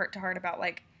had like a heart-to-heart about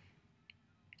like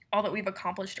all that we've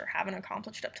accomplished or haven't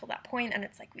accomplished up till that point. And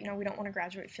it's like, you know, we don't want to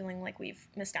graduate feeling like we've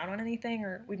missed out on anything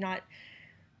or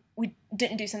we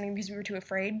didn't do something because we were too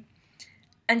afraid.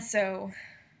 And so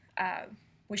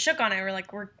we shook on it. We're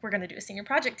like, we're going to do a senior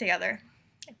project together.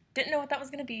 Didn't know what that was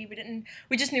going to be.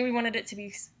 We just knew we wanted it to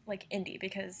be like indie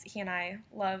because he and I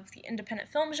love the independent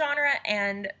film genre.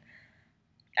 And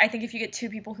I think if you get 2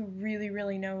 people who really,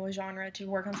 really know a genre to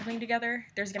work on something together,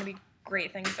 there's going to be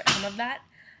great things that come of that.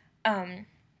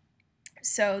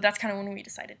 So that's kind of when we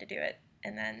decided to do it.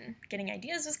 And then getting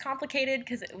ideas was complicated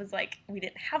because it was like we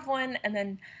didn't have one. And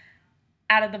then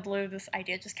out of the blue, this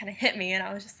idea just kind of hit me, and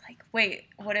I was just like, wait,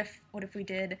 what if we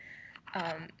did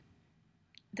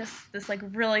this like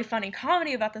really funny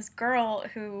comedy about this girl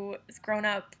who is grown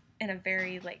up in a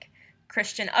very like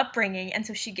Christian upbringing, and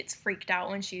so she gets freaked out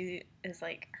when she is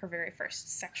like her very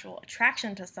first sexual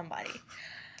attraction to somebody.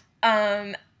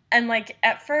 And like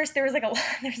at first there's like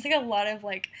a lot of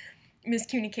like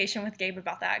miscommunication with Gabe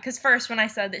about that, because first when I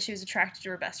said that she was attracted to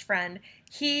her best friend,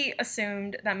 he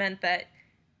assumed that meant that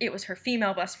it was her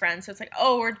female best friend. So it's like,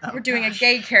 oh, we're doing a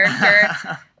gay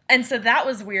character. And so that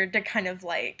was weird to kind of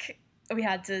like, we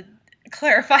had to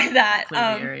clarify that.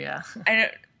 Clear the area.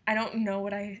 I don't know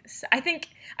what I think,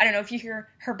 I don't know, if you hear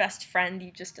her best friend,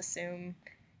 you just assume,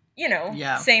 you know,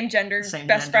 same gender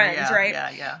best friends, right?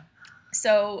 Yeah.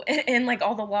 So in like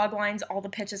all the log lines, all the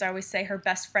pitches, I always say her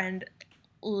best friend,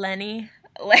 Lenny.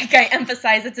 Like I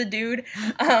emphasize it's a dude,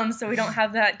 so we don't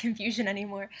have that confusion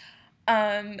anymore.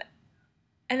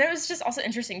 And it was just also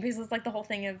interesting because it's like the whole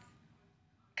thing of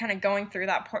kind of going through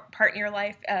that part in your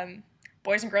life.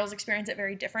 Boys and girls experience it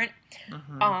very different.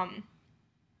 Mm-hmm.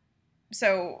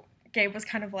 So Gabe was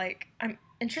kind of like, I'm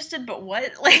interested, but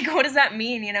what? Like, what does that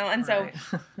mean? You know? And right.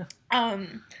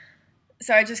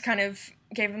 So I just kind of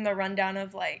gave him the rundown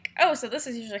of like, oh, so this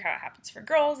is usually how it happens for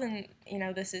girls, and you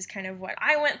know, this is kind of what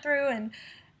I went through, and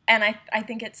I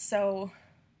think it's so,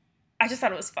 I just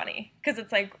thought it was funny because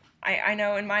it's like, I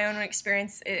know in my own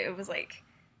experience it was like,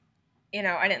 you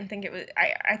know, I didn't think it was,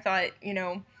 I thought, you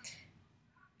know,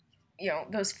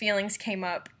 those feelings came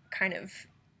up kind of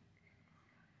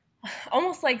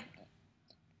almost like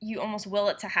you almost will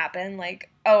it to happen, like,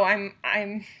 oh,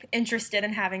 I'm interested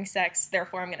in having sex,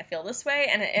 therefore I'm going to feel this way,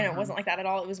 and it wasn't like that at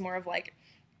all. It was more of like,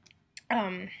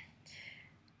 you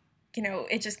know,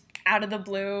 it just out of the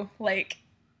blue, like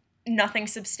nothing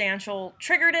substantial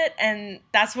triggered it, and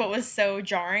that's what was so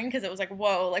jarring because it was like,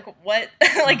 whoa, like what?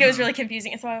 Like it was really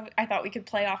confusing, and so I thought we could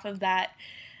play off of that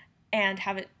and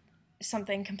have it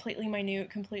something completely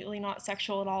minute, completely not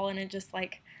sexual at all, and it just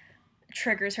like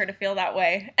triggers her to feel that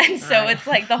way. And so It's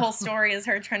like the whole story is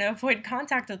her trying to avoid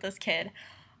contact with this kid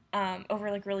over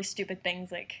like really stupid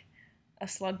things like a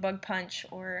slug bug punch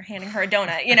or handing her a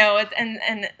donut, you know.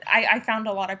 And I found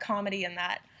a lot of comedy in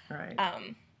that. Right.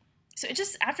 so it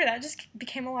just, after that, it just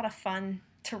became a lot of fun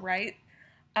to write.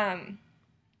 Um,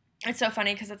 it's so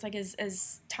funny because it's like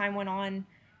as time went on,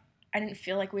 I didn't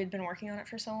feel like we had been working on it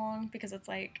for so long, because it's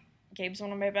like Gabe's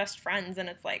one of my best friends, and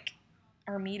it's like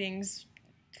our meetings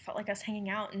felt like us hanging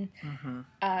out and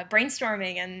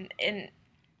brainstorming, and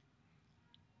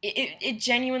it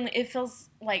genuinely, it feels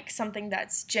like something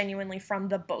that's genuinely from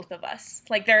the both of us.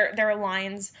 Like there are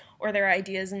lines or there are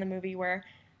ideas in the movie where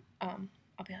I'll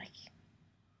be like,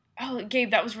 oh,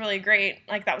 Gabe, that was really great.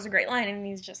 Like, that was a great line. And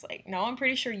he's just like, no, I'm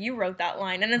pretty sure you wrote that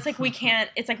line. And it's like, we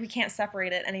can't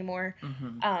separate it anymore.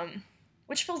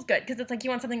 Which feels good, because it's like, you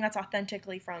want something that's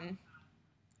authentically from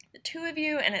the two of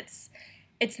you. And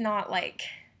it's not like,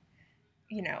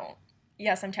 you know,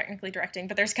 yes, I'm technically directing,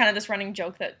 but there's kind of this running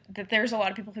joke that there's a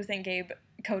lot of people who think Gabe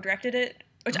co-directed it,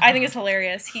 which I think is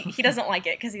hilarious. He doesn't like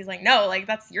it, because he's like, no, like,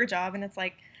 that's your job. And it's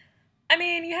like, I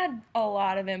mean, you had a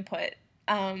lot of input.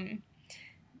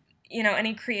 You know,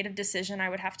 any creative decision I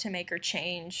would have to make or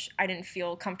change, I didn't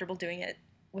feel comfortable doing it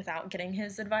without getting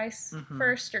his advice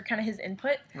first, or kind of his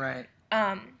input. Right.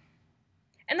 And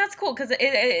that's cool, because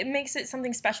it makes it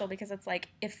something special, because it's like,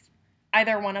 if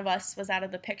either one of us was out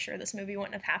of the picture, this movie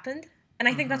wouldn't have happened. And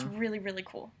I think that's really, really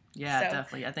cool. Yeah, so.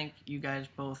 Definitely. I think you guys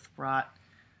both brought,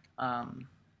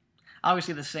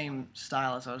 obviously the same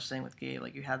style as I was saying with Gabe.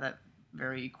 Like, you had that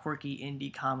very quirky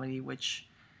indie comedy, which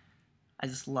I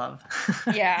just love.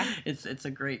 Yeah. It's a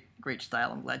great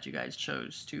style. I'm glad you guys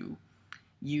chose to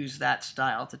use that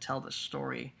style to tell the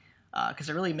story, because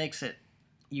it really makes it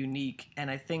unique. And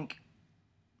I think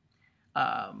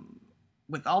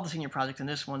with all the senior projects, and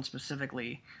this one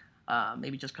specifically,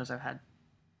 maybe just because I've heard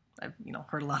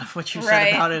a lot of what you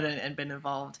said about it and been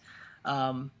involved,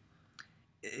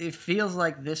 it feels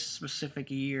like this specific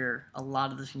year, a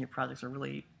lot of the senior projects are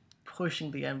really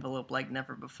pushing the envelope like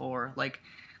never before. Like,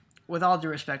 with all due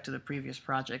respect to the previous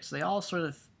projects, they all sort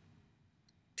of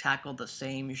tackled the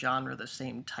same genre, the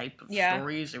same type of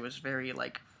stories. It was very,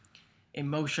 like,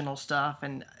 emotional stuff,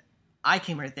 and I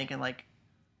came here thinking, like,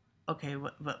 okay,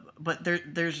 but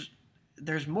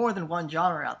there's more than one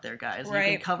genre out there, guys. You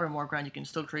can cover more ground. You can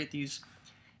still create these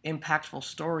impactful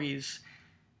stories,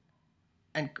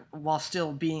 and while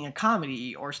still being a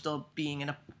comedy, or still being in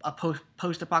a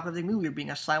post-apocalyptic movie, or being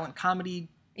a silent comedy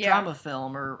drama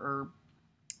film, or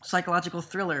psychological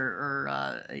thriller, or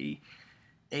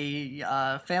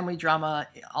a family drama,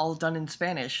 all done in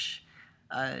Spanish.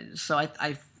 So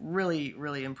I'm really,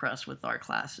 really impressed with our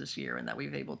class this year, and that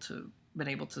we've been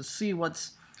able to see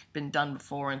what's been done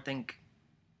before and think,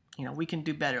 we can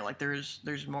do better. Like,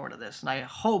 there's more to this, and I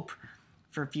hope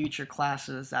for future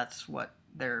classes that's what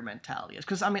their mentality is.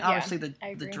 Because, I mean, obviously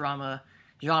the drama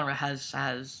genre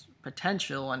has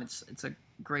potential, and it's a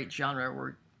great genre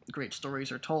where great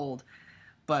stories are told.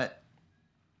 But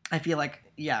I feel like,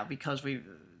 because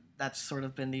that's sort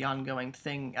of been the ongoing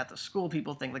thing at the school,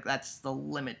 people think like that's the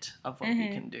limit of what we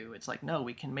can do. It's like, no,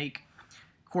 we can make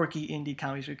quirky indie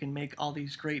comedies. We can make all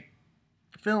these great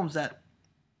films that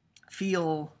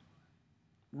feel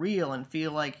real and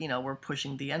feel like, we're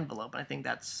pushing the envelope. And I think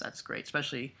that's great,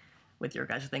 especially with your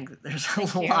guys. I think that there's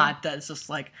a lot that's just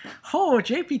like, oh,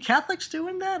 JP Catholic's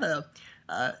doing that.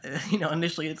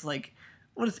 Initially it's like,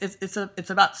 what is it's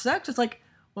about sex? It's like,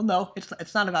 well, no,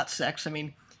 it's not about sex. I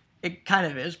mean, it kind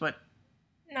of is, but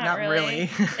not really.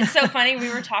 It's so funny. We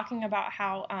were talking about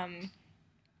how I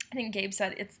think Gabe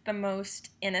said it's the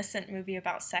most innocent movie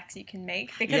about sex you can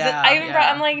make, because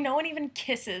I'm like, no one even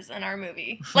kisses in our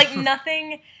movie. Like,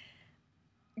 nothing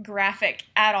graphic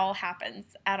at all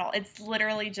happens at all. It's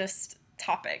literally just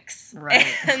topics. Right.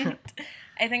 And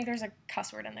I think there's a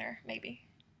cuss word in there, maybe.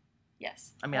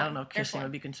 Yes. I mean, I don't know if kissing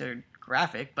would be considered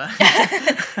graphic, but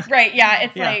right, yeah,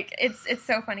 it's like it's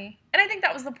so funny. And I think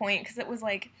that was the point, because it was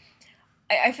like,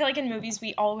 I feel like in movies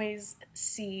we always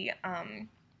see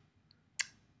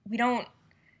we don't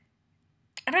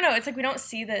it's like we don't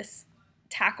see this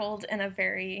tackled in a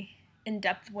very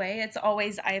in-depth way. It's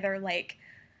always either like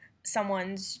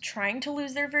someone's trying to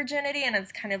lose their virginity and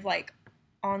it's kind of like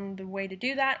on the way to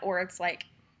do that, or it's like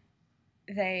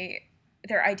their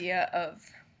idea of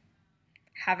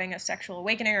having a sexual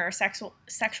awakening or a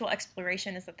sexual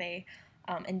exploration is that they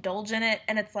indulge in it.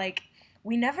 And it's like,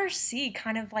 we never see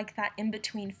kind of like that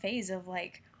in-between phase of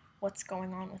like, what's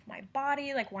going on with my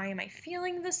body? Like, why am I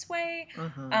feeling this way?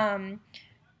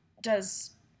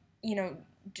 Does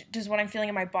what I'm feeling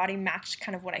in my body match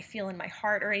kind of what I feel in my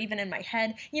heart or even in my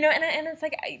head? And it's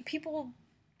like, people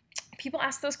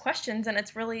ask those questions, and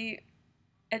it's really,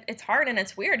 it's hard and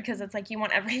it's weird, because it's like you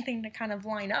want everything to kind of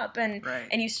line up, and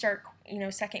you start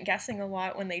second guessing a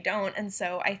lot when they don't. And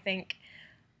so I think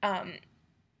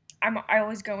I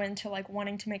always go into like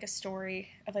wanting to make a story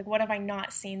of like what have I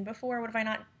not seen before? What have I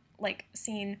not like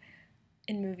seen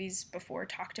in movies before,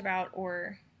 talked about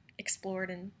or explored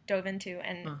and dove into?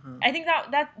 And I think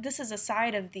that this is a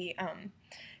side of the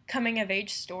coming of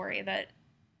age story that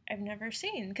I've never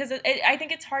seen, because I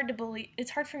think it's hard to believe.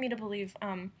 It's hard for me to believe,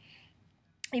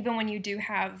 even when you do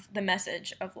have the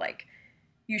message of like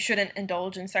you shouldn't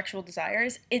indulge in sexual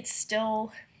desires. It's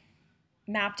still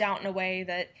mapped out in a way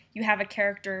that you have a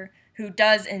character who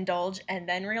does indulge and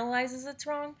then realizes it's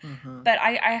wrong. But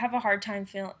I have a hard time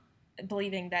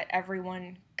believing that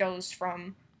everyone goes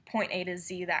from point A to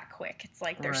Z that quick. It's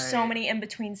like there's so many in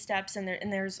between steps, and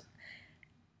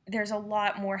there's a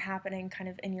lot more happening kind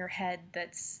of in your head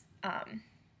that's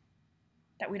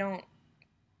that we don't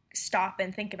stop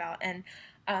and think about. And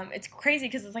it's crazy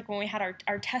because it's like when we had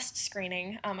our test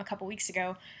screening a couple weeks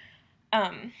ago,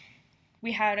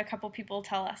 we had a couple people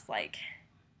tell us like,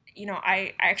 you know,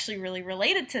 I actually really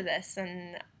related to this,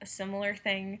 and a similar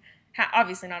thing,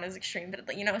 obviously not as extreme,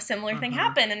 but you know, a similar thing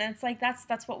happened. And it's like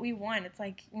that's what we want. It's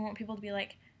like we want people to be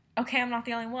like, okay, I'm not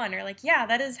the only one, or like, yeah,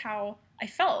 that is how I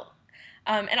felt.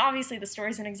 And obviously the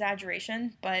story's an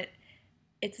exaggeration, but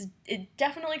it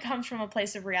definitely comes from a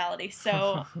place of reality.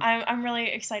 So I'm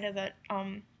really excited that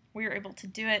we were able to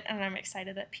do it, and I'm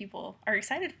excited that people are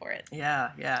excited for it. Yeah.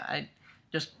 I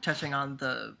just touching on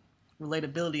the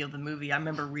relatability of the movie. I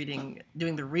remember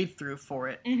doing the read through for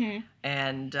it,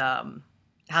 and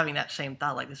having that same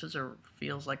thought, like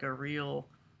feels like a real,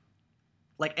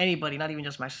 like anybody, not even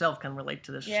just myself, can relate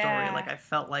to this story. Like I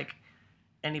felt like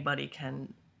anybody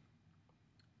can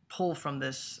pull from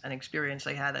this an experience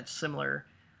they had that's similar,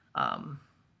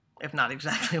 if not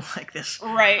exactly like this.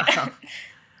 Right.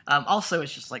 Also,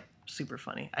 it's just like super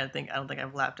funny. I don't think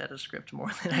I've laughed at a script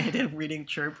more than I did reading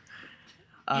Chirp.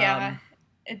 Yeah,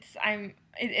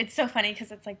 it's so funny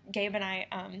because it's like Gabe and I,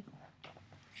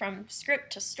 from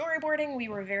script to storyboarding, we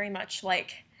were very much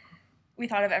like, we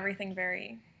thought of everything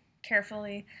very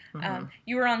carefully.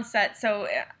 You were on set, so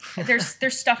there's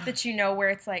stuff that you know where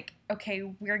it's like, okay,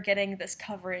 we're getting this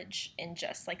coverage in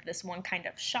just like this one kind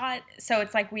of shot. So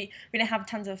it's like we didn't have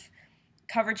tons of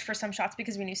coverage for some shots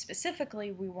because we knew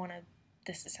specifically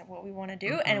this is what we want to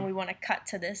do, and we want to cut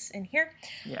to this in here.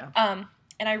 Yeah.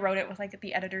 And I wrote it with like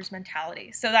the editor's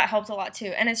mentality, so that helped a lot too.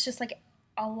 And it's just like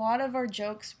a lot of our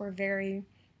jokes were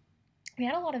we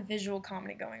had a lot of visual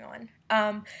comedy going on.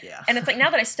 Yeah. And it's like,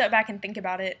 now that I step back and think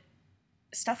about it,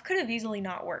 stuff could have easily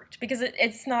not worked, because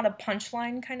it's not a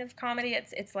punchline kind of comedy.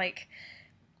 It's like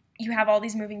you have all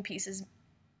these moving pieces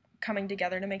coming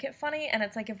together to make it funny, and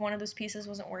it's like if one of those pieces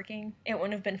wasn't working, it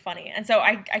wouldn't have been funny. And so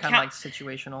I kind of like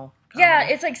situational comedy. Yeah,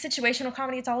 it's like situational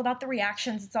comedy. It's all about the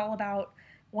reactions. It's all about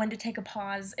when to take a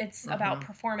pause. It's about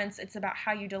performance. It's about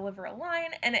how you deliver a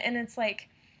line, and it's like,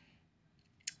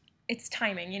 it's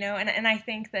timing, you know. And I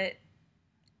think that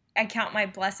I count my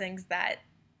blessings that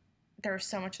there was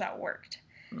so much that worked.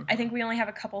 I think we only have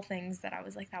a couple things that I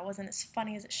was like, that wasn't as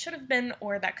funny as it should have been,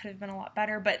 or that could have been a lot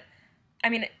better. But I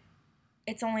mean,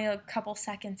 it's only a couple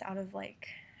seconds out of like,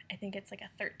 I think it's like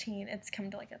it's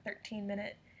come to like a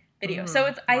 13-minute video. So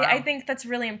it's, wow. I think that's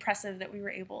really impressive that we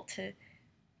were able to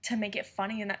make it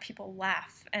funny and that people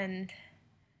laugh, and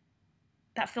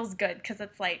that feels good, because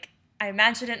it's like I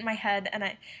imagined it in my head, and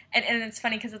it's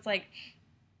funny because it's like,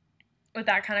 with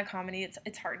that kind of comedy,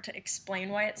 it's hard to explain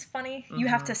why it's funny. You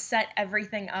have to set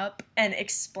everything up and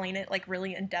explain it like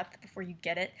really in depth before you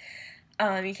get it.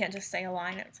 You can't just say a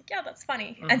line and it's like, yeah, that's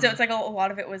funny. And so it's like a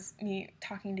lot of it was me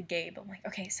talking to Gabe. I'm like,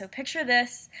 okay, so picture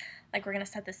this, like we're gonna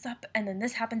set this up, and then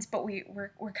this happens, but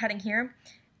we're cutting here,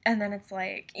 and then it's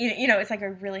like, you know, it's like I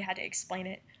really had to explain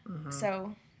it.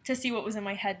 So to see what was in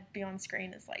my head be on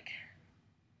screen is like,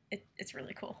 it's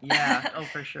really cool. Yeah. Oh,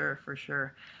 for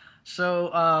sure.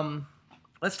 So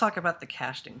let's talk about the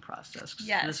casting process.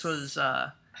 Yes. This was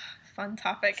fun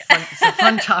topic. It's a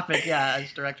fun topic. Yeah,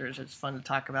 as directors, it's fun to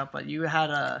talk about. But you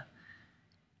had a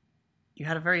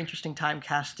very interesting time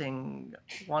casting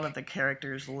one of the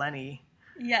characters, Lenny.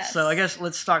 Yes. So I guess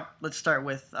let's start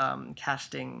with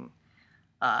casting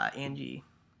Angie,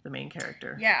 the main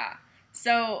character. Yeah.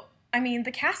 So I mean,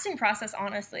 the casting process,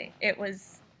 honestly, it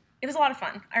was a lot of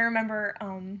fun. I remember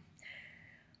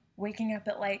waking up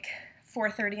at like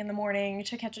 4:30 in the morning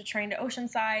to catch a train to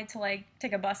Oceanside to like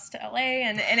take a bus to LA,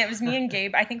 and it was me and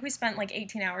Gabe. I think we spent like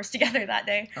 18 hours together that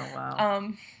day. Oh wow.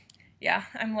 Yeah,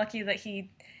 I'm lucky that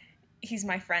he's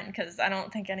my friend, because I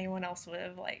don't think anyone else would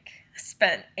have like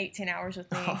spent 18 hours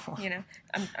with me. Oh. You know,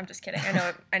 I'm just kidding.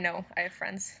 I know I have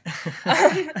friends.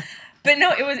 But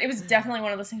no, it was definitely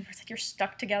one of those things where it's like you're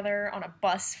stuck together on a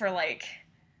bus for like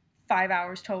 5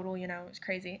 hours total. You know, it was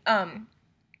crazy.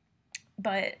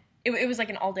 But it was like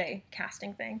an all-day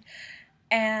casting thing.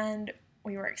 And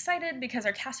we were excited because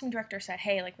our casting director said,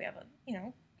 hey, like we have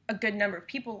a good number of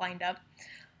people lined up.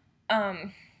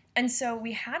 And so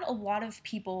we had a lot of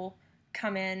people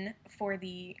come in for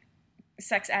the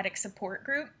sex addict support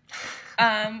group,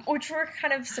 which we're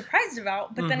kind of surprised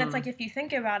about. But then it's like, if you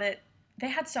think about it, they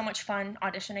had so much fun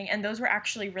auditioning, and those were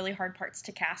actually really hard parts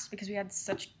to cast because we had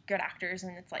such good actors,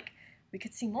 and it's like we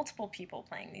could see multiple people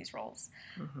playing these roles.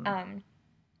 And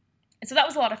so that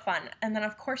was a lot of fun. And then,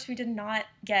 of course, we did not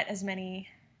get as many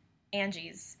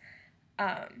Angies.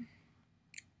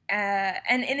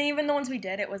 And even the ones we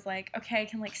did, it was like, okay, I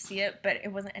can like see it, but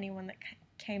it wasn't anyone that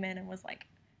came in and was like,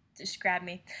 just grab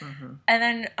me. And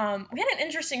then we had an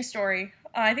interesting story.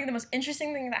 I think the most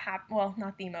interesting thing that happened, well,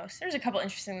 not the most, there's a couple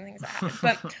interesting things that happened,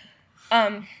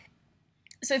 but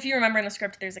so if you remember in the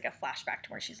script, there's like a flashback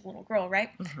to where she's a little girl, right?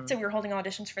 So we were holding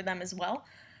auditions for them as well.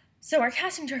 So our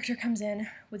casting director comes in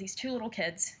with these two little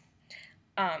kids,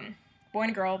 boy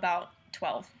and girl, about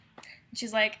 12. And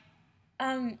she's like,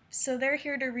 so they're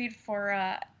here to read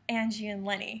for Angie and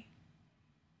Lenny.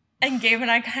 And Gabe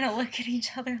and I kind of look at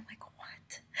each other like,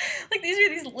 what? Like, these are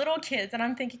these little kids, and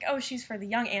I'm thinking, oh, she's for the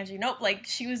young Angie. Nope, like,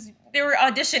 they were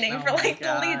auditioning for, like,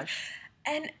 the leads.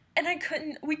 And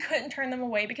we couldn't turn them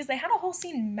away because they had a whole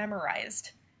scene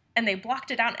memorized. And they blocked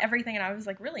it out and everything, and I was,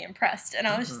 like, really impressed. And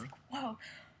I was just like, whoa.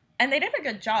 And they did a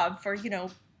good job for,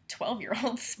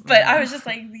 12-year-olds. But I was just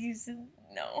like,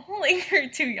 no, like, you're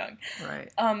too young.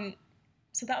 Right.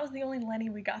 So that was the only Lenny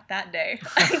we got that day.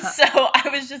 And so I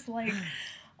was just like,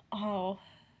 oh,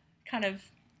 kind of,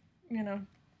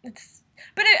 it's.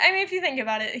 But I mean, if you think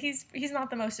about it, he's not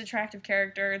the most attractive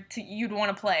character you'd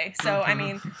want to play. So I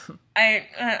mean,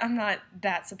 I'm not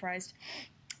that surprised.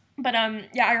 But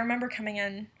yeah, I remember coming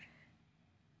in.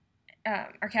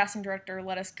 Our casting director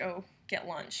let us go get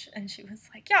lunch, and she was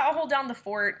like, "Yeah, I'll hold down the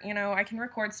fort. I can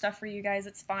record stuff for you guys.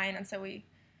 It's fine." And so we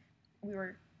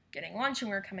were getting lunch, and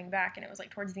we were coming back, and it was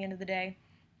like towards the end of the day.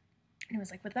 And it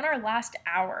was like within our last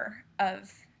hour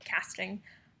of casting,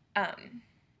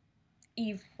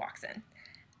 Eve walks in.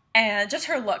 And just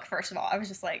her look, first of all, I was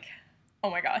just like, oh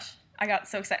my gosh, I got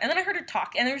so excited. And then I heard her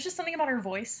talk, and there was just something about her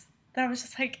voice that I was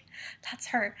just like, that's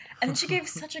her. And then she gave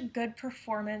such a good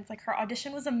performance. Like, her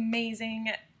audition was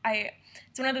amazing.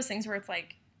 It's one of those things where it's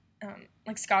like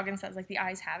Scoggin says, like, the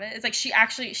eyes have it. It's like she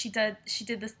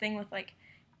did this thing with, like,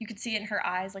 you could see it in her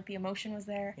eyes, like the emotion was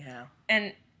there. Yeah.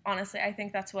 And honestly, I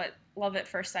think that's what love at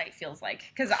first sight feels like.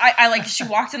 Because I like, she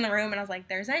walked in the room and I was like,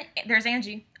 there's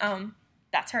Angie.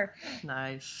 That's her.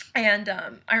 Nice. And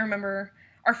I remember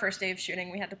our first day of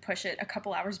shooting, we had to push it a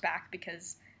couple hours back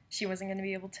because she wasn't going to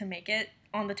be able to make it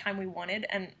on the time we wanted.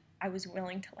 And I was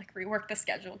willing to like rework the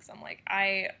schedule because I'm like,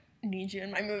 I need you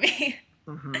in my movie.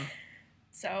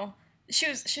 So she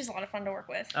was a lot of fun to work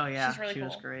with. Oh yeah, she's really she cool.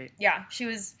 was great. Yeah, she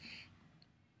was.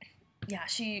 Yeah,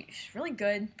 she's really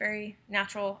good, very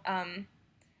natural.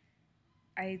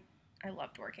 I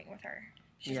loved working with her.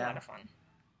 She's a lot of fun.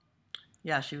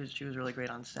 Yeah, she was really great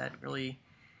on set. Really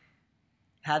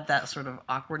had that sort of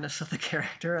awkwardness of the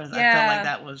character. I felt like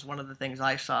that was one of the things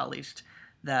I saw, at least,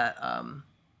 that I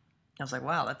was like,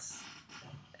 wow, that's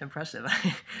impressive.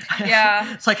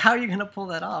 Yeah. It's like, how are you gonna pull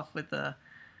that off with the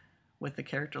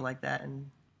character like that? And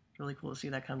it's really cool to see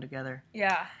that come together.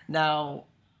 Yeah. Now,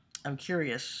 I'm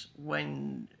curious,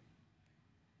 when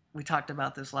we talked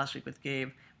about this last week with Gabe,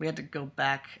 we had to go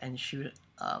back and shoot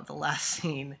the last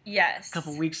scene. Yes. A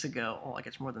couple weeks ago. Oh, I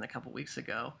guess more than a couple weeks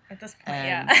ago. At this point,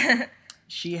 and yeah.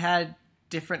 She had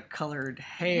different colored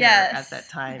hair at that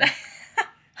time.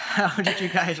 How did you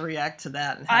guys react to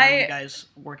that? And how are you guys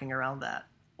working around that?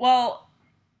 Well,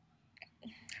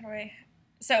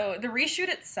 so the reshoot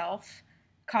itself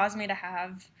caused me to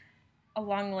have a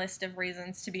long list of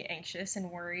reasons to be anxious and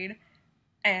worried,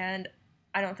 and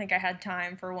I don't think I had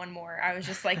time for one more. I was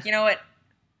just like, you know what?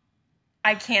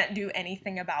 I can't do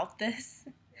anything about this.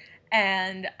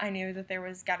 And I knew that there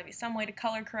was got to be some way to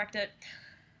color correct it.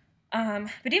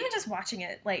 But even just watching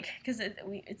it, like, because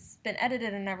it's been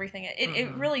edited and everything,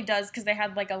 it really does, because they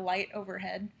had, like, a light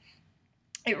overhead.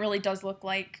 It really does look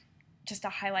like just a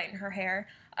highlight in her hair,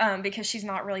 because she's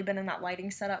not really been in that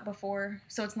lighting setup before.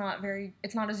 So it's not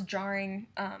as jarring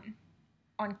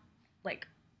on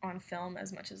film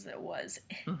as much as it was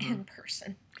in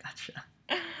person. Gotcha.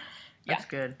 Yeah.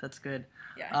 That's good.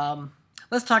 Yeah.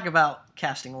 Let's talk about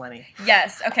casting Lenny.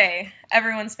 Yes. Okay.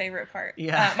 Everyone's favorite part.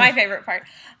 Yeah. My favorite part.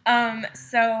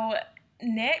 So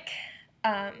Nick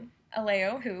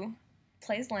Aleo, who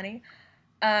plays Lenny,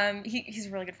 he's a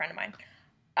really good friend of mine.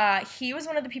 He was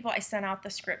one of the people I sent out the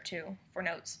script to for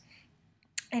notes.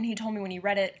 And he told me when he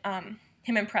read it,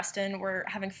 him and Preston were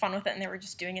having fun with it, and they were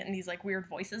just doing it in these like weird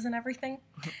voices and everything.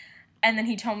 And then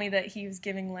he told me that he was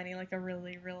giving Lenny like a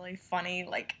really, really funny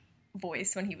like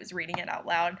voice when he was reading it out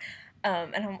loud.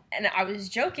 And I was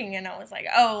joking, and I was like,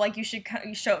 "Oh, like you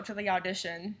show up to the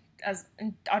audition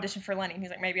for Lenny." And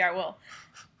he's like, "Maybe I will."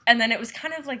 And then it was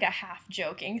kind of like a half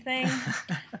joking thing.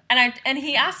 And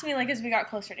he asked me like as we got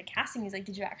closer to casting, he's like,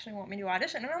 "Did you actually want me to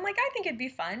audition?" And I'm like, "I think it'd be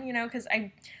fun, you know, because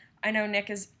I know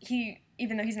Nick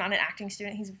even though he's not an acting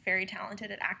student, he's very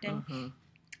talented at acting. Mm-hmm.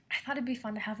 I thought it'd be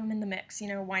fun to have him in the mix, you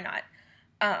know, why not?"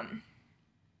 And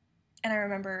I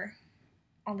remember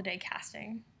on the day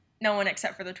casting, no one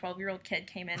except for the 12-year-old kid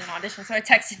came in and auditioned. So I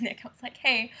texted Nick. I was like,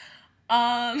 "Hey,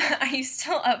 are you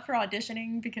still up for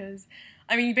auditioning? Because,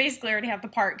 I mean, you basically already have the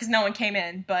part because no one came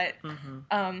in." But,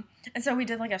 and so we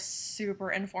did like a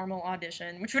super informal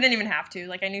audition, which we didn't even have to.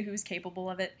 Like, I knew he was capable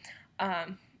of it.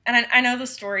 And I know the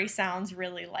story sounds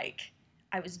really like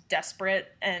I was desperate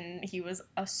and he was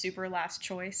a super last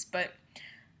choice, but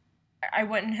I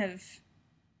wouldn't have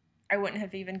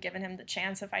even given him the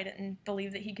chance if I didn't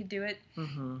believe that he could do it.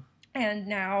 Mm-hmm. And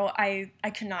now I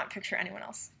could not picture anyone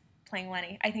else playing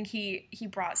Lenny. I think he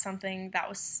brought something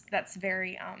that's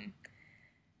very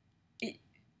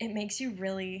it makes you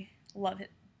really love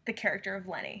the character of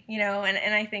Lenny, you know,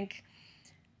 and I think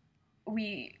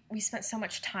we spent so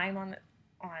much time on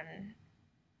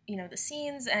you know the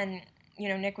scenes, and you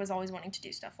know Nick was always wanting to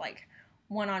do stuff like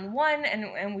one-on-one,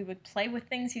 and we would play with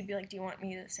things. He'd be like, "Do you want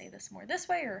me to say this more this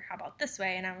way, or how about this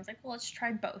way?" And I was like, "Well, let's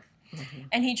try both." Mm-hmm.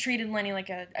 And he treated Lenny like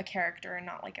a character and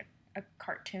not like a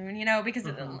cartoon, you know, because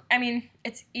mm-hmm. I mean,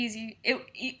 it's easy.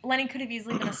 Lenny could have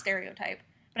easily been a stereotype,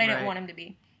 but I didn't want him to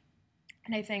be.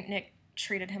 And I think Nick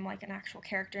treated him like an actual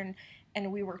character,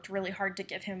 and we worked really hard to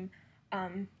give him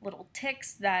little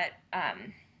tics that,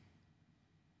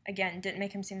 again, didn't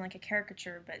make him seem like a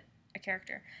caricature, but a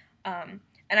character. And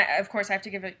of course, I have to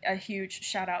give a huge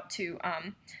shout out to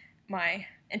my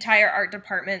entire art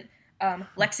department,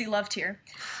 Lexi Lovetier,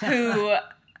 who,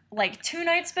 like, 2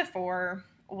 nights before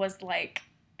was like,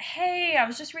 "Hey, I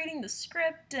was just reading the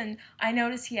script, and I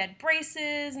noticed he had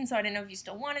braces, and so I didn't know if you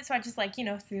still wanted, so I just, like, you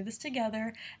know, threw this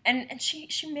together." And she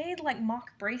made, like,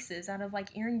 mock braces out of,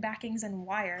 like, earring backings and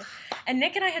wire. And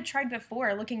Nick and I had tried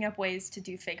before looking up ways to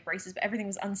do fake braces, but everything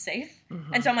was unsafe.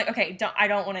 Mm-hmm. And so I'm like, "Okay, I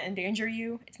don't want to endanger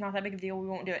you. It's not that big of a deal. We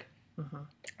won't do it." Mm-hmm.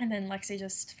 And then Lexi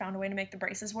just found a way to make the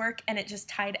braces work, and it just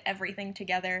tied everything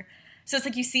together. So it's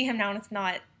like you see him now, and it's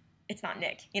not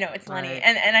Nick, you know, it's Lenny. Right.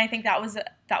 And I think that was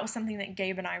something that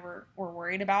Gabe and I were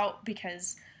worried about,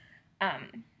 because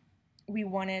we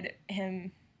wanted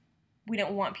him, we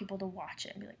didn't want people to watch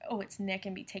it and be like, "Oh, it's Nick,"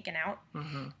 and be taken out.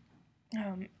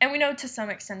 Mm-hmm. And we know to some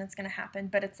extent it's going to happen,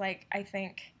 but it's like, I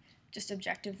think just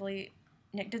objectively,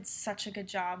 Nick did such a good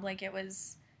job. Like,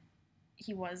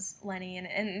 he was Lenny,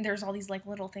 and there's all these like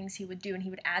little things he would do, and he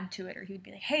would add to it, or he would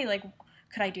be like, "Hey, like,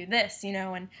 could I do this?" You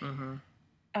know, and mm-hmm.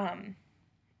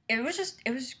 It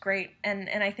was great, and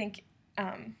I think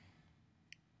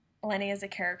Lenny as a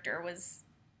character was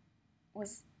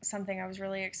something I was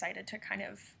really excited to kind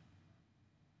of,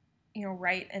 you know,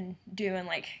 write and do and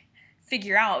like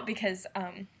figure out, because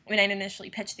when I initially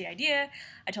pitched the idea,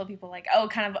 I told people like, "Oh,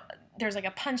 kind of there's like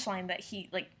a punchline that he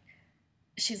like,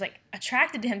 she's like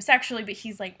attracted to him sexually, but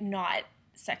he's like not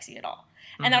sexy at all."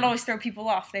 Mm-hmm. And that would always throw people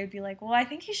off. They'd be like, "Well, I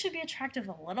think he should be attractive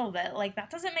a little bit. Like, that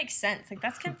doesn't make sense. Like,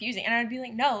 that's confusing." And I'd be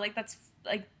like, "No, like, that's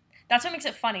what makes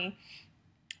it funny."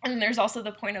 And then there's also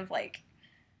the point of, like,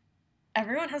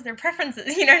 everyone has their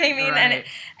preferences, you know what I mean? Right.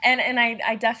 And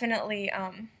I definitely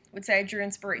would say I drew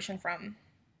inspiration from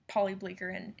Polly Bleeker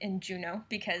in Juno,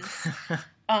 because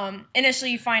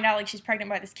initially you find out like she's pregnant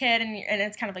by this kid, and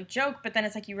it's kind of like joke, but then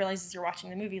it's like you realize as you're watching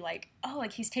the movie, like, oh,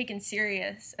 like he's taken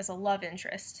serious as a love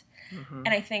interest. Mm-hmm. And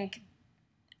I think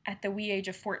at the wee age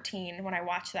of 14, when I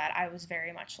watched that, I was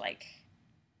very much like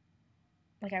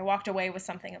I walked away with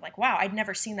something of like, wow, I'd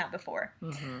never seen that before.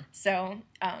 Mm-hmm.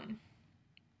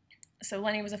 So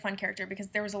Lenny was a fun character, because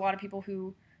there was a lot of people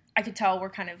who I could tell were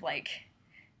kind of like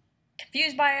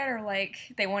confused by it, or like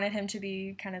they wanted him to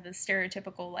be kind of the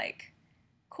stereotypical like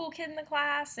cool kid in the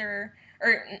class, or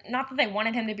not that they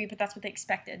wanted him to be, but that's what they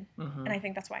expected. Mm-hmm. And I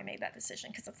think that's why I made that decision,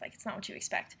 because it's like, it's not what you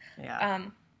expect. Yeah.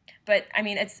 But I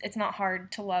mean, it's not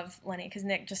hard to love Lenny, because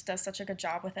Nick just does such a good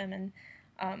job with him, and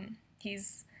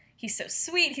he's so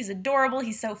sweet, he's adorable,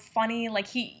 he's so funny. Like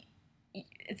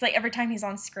it's like every time he's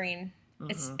on screen,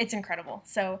 mm-hmm. it's incredible.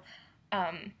 So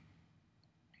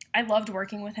I loved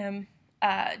working with him,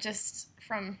 just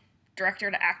from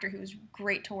director to actor. He was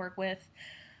great to work with.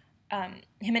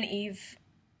 Him and Eve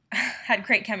had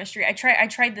great chemistry. I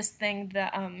tried this thing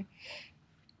that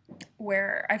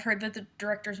where I've heard that the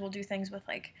directors will do things with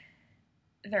like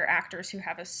their actors who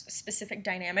have a specific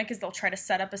dynamic is they'll try to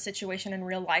set up a situation in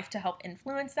real life to help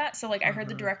influence that. So like I heard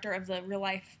the director of the real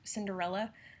life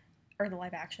Cinderella or the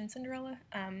live action Cinderella,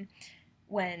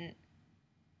 when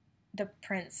the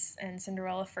prince and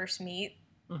Cinderella first meet,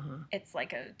 it's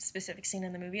like a specific scene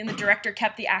in the movie, and the director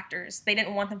kept the actors. They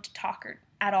didn't want them to talk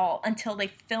at all until they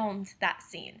filmed that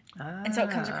scene, and so it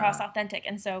comes across authentic.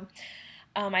 And so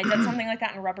I did something like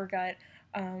that in Rubber Gut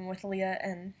with Leah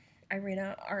and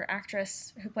Irina, our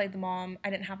actress who played the mom. I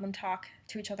didn't have them talk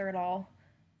to each other at all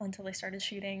until they started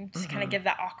shooting, just kind of give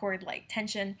that awkward like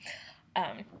tension.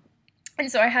 And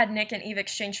so I had Nick and Eve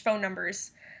exchange phone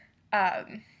numbers.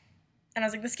 And I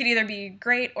was like, this could either be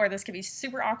great or this could be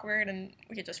super awkward and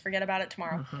we could just forget about it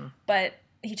tomorrow. But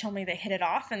he told me they hit it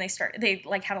off and they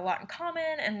like had a lot in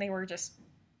common, and they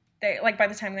like by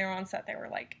the time they were on set, they were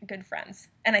like good friends.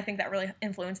 And I think that really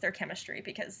influenced their chemistry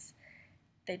because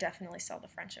they definitely sell the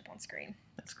friendship on screen.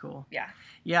 That's cool. Yeah.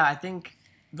 Yeah, I think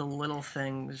the little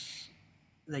things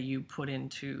that you put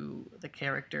into the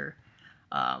character,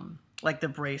 like the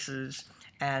braces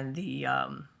and the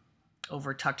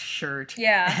over-tucked shirt,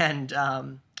 and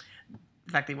the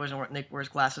fact that he wasn't wearing, Nick wears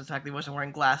glasses, the fact that he wasn't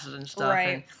wearing glasses and stuff,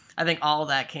 and I think all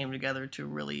that came together to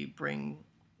really bring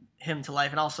him to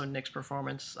life. And also Nick's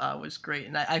performance was great,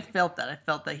 and I felt that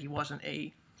he wasn't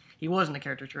a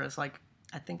caricature. It's like,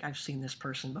 I think I've seen this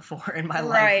person before in my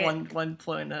life, one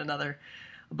point or another.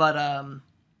 But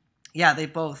yeah, they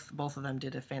both of them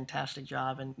did a fantastic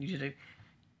job, and you did a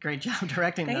great job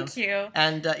directing them. Thank you.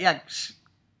 And yeah,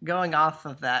 going off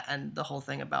of that and the whole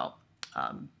thing about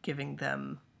having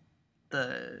them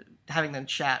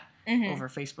chat over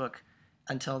Facebook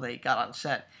until they got on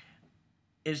set.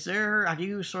 Have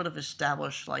you sort of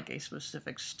established like a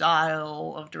specific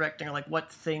style of directing, or like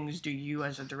what things do you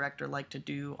as a director like to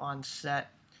do on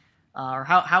set, or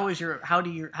how does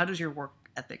your work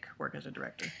ethic work as a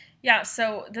director? Yeah,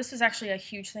 so this was actually a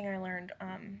huge thing I learned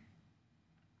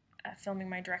filming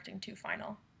my Directing 2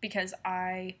 final, because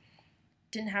I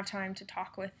didn't have time to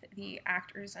talk with the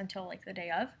actors until like the day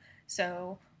of.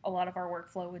 So a lot of our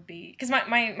workflow would be, because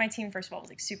my team, first of all, was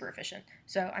like super efficient.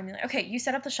 So I'm like, okay, you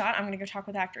set up the shot, I'm going to go talk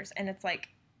with actors. And it's like,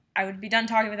 I would be done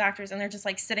talking with actors and they're just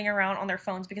like sitting around on their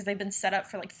phones because they've been set up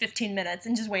for like 15 minutes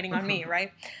and just waiting on me,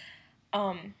 right?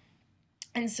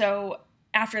 And so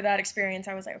after that experience,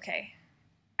 I was like, okay,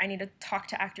 I need to talk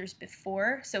to actors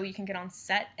before so you can get on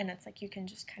set, and it's like you can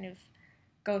just kind of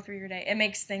go through your day. It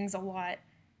makes things a lot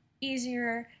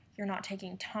easier. You're not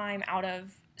taking time out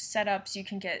of setups. You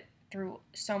can get through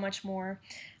so much more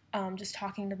just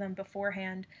talking to them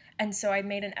beforehand. And so I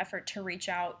made an effort to reach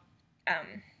out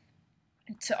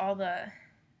to all the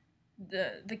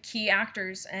key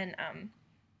actors and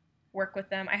work with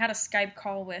them. I had a Skype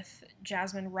call with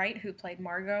Jasmine Wright, who played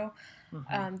Margot,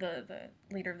 the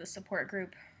leader of the support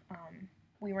group.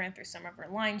 We ran through some of her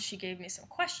lines. She gave me some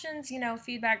questions,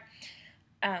 feedback.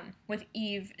 With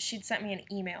Eve, she'd sent me an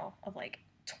email of like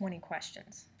 20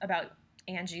 questions about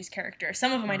Angie's character.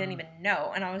 Some of them I didn't even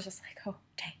know, and I was just like, oh,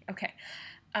 dang, okay.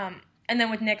 And then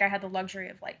with Nick, I had the luxury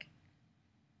of like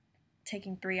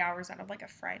taking 3 hours out of like a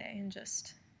Friday and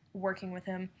just working with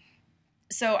him.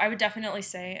 So I would definitely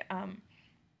say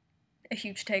a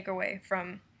huge takeaway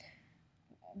from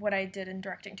what I did in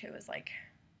Directing 2 is like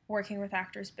working with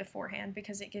actors beforehand,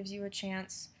 because it gives you a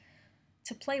chance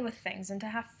to play with things and to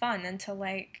have fun and to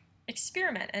like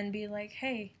experiment and be like,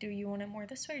 hey, do you want it more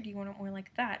this way, or do you want it more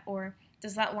like that? Or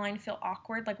does that line feel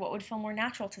awkward? Like, what would feel more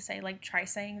natural to say? Like, try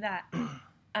saying that.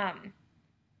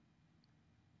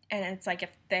 And it's like,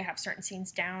 if they have certain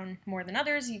scenes down more than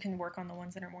others, you can work on the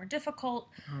ones that are more difficult.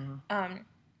 You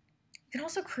can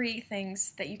also create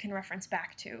things that you can reference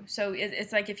back to. So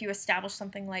it's like, if you establish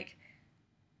something like,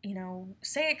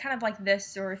 say it kind of like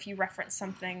this, or if you reference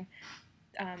something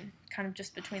kind of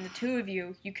just between the two of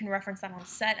you, you can reference that on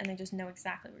set and they just know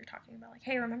exactly what you're talking about. Like,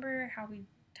 hey, remember how we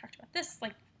talked about this?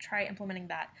 Like, try implementing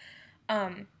that.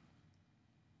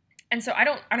 And so I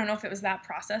don't know if it was that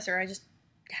process or I just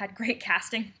had great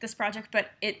casting this project, but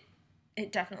it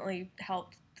definitely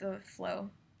helped the flow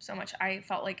so much. I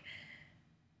felt like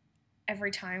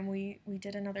every time we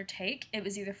did another take, it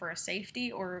was either for a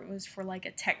safety or it was for like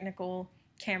a technical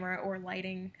camera or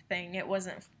lighting thing. It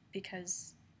wasn't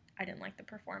because I didn't like the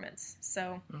performance.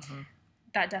 So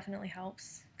that definitely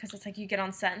helps, because it's like you get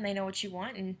on set and they know what you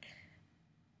want and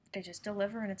they just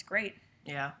deliver and it's great.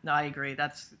 Yeah, no, I agree.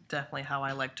 That's definitely how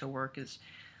I like to work, is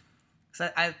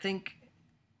because I think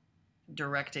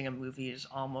directing a movie is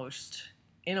almost,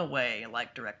 in a way,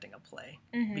 like directing a play,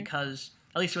 because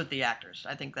At least with the actors.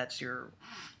 I think that's your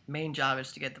main job,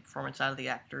 is to get the performance out of the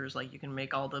actors. Like, you can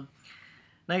make all the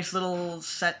nice little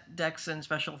set decks and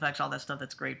special effects, all that stuff,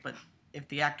 that's great, but if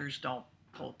the actors don't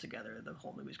pull it together, the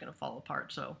whole movie's going to fall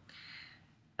apart. So,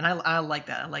 and I like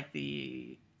that. I like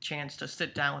the chance to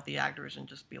sit down with the actors and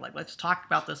just be like, let's talk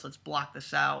about this, let's block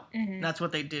this out. Mm-hmm. And that's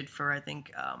what they did for, I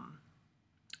think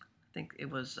it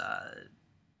was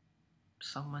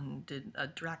someone did a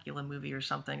Dracula movie or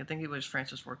something. I think it was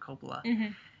Francis Ford Coppola. Mm-hmm.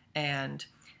 And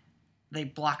they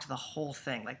blocked the whole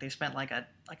thing. Like, they spent like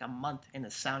a month in the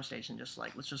soundstage and just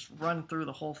like, let's just run through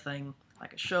the whole thing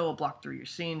like a show, block through your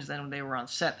scenes. Then when they were on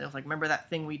set, they was like, remember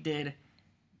that thing we did?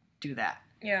 Do that.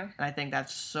 Yeah. And I think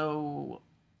that's so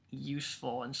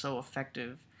useful and so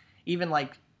effective. Even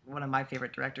like one of my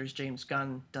favorite directors, James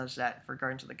Gunn, does that for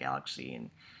Guardians of the Galaxy, and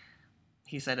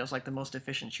he said it was like the most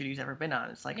efficient shoot he's ever been on.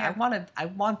 It's like, Yeah. I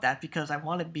want that, because I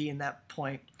want to be in that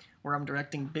point where I'm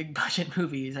directing big budget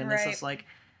movies, and it's just like,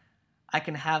 I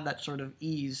can have that sort of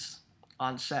ease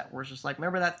on set where it's just like,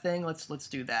 remember that thing? Let's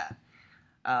do that.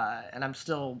 And I'm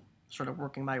still sort of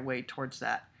working my way towards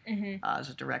that as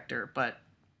a director. But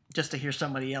just to hear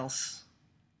somebody else,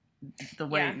 the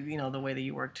way the way that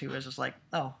you work too, is just like,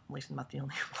 oh, at least I'm not the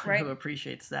only one who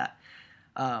appreciates that.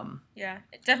 Yeah,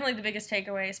 definitely the biggest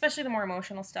takeaway, especially the more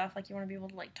emotional stuff. Like, you want to be able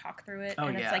to like talk through it,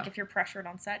 and it's like, if you're pressured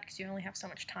on set because you only have so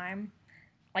much time,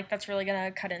 like, that's really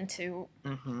gonna cut into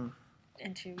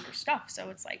your stuff. So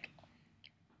it's like,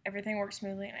 everything works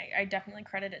smoothly, and I definitely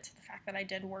credit it to the fact that I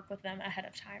did work with them ahead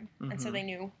of time, and so they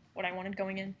knew what I wanted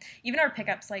going in. Even our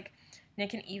pickups, like,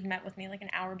 Nick and Eve met with me like an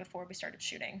hour before we started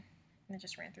shooting, and they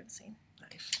just ran through the scene.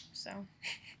 Nice. So.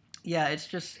 Yeah, it's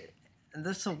just,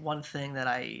 this is the one thing that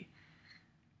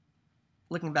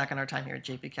looking back on our time here at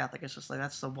JP Catholic, it's just like,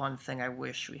 that's the one thing I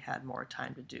wish we had more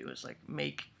time to do, is like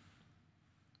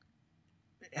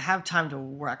have time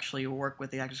to actually work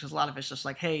with the actors, because a lot of it's just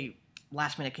like, hey,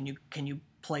 last minute, can you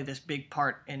play this big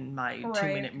part in my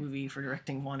 2-minute movie for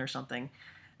directing one or something,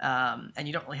 and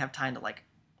you don't really have time to like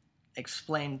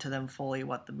explain to them fully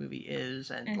what the movie is,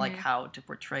 and like how to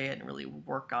portray it, and really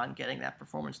work on getting that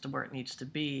performance to where it needs to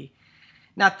be.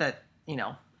 Not that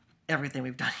everything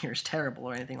we've done here is terrible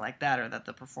or anything like that, or that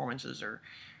the performances are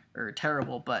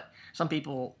terrible, but some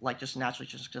people like just naturally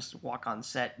just walk on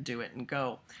set, do it, and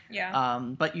go. Yeah.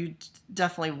 But you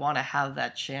definitely want to have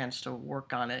that chance to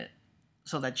work on it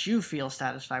so that you feel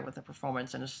satisfied with the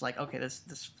performance, and it's like, okay,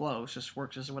 this flows, this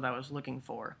works, this is what I was looking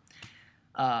for.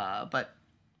 But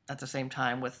at the same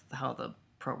time, with how the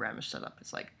program is set up,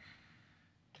 it's like,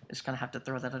 it's gonna have to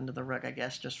throw that under the rug, I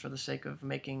guess, just for the sake of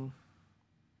making.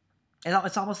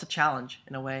 It's almost a challenge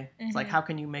in a way. It's like, how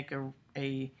can you make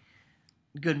a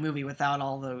good movie without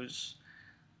all those,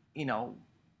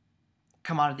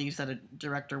 commodities that a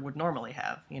director would normally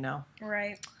have,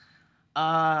 Right.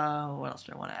 What else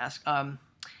do I want to ask?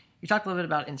 You talked a little bit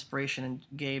about inspiration, and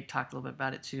Gabe talked a little bit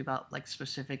about it too, about like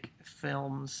specific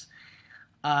films.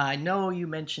 I know you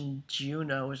mentioned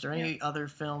Juno. Is there any other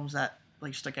films that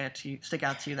like stick out to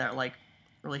you that like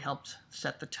really helped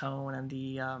set the tone and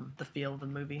the feel of the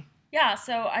movie? Yeah,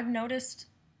 so I've noticed,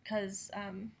 because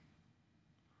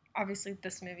obviously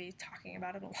this movie, talking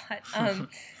about it a lot,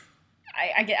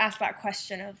 I get asked that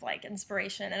question of like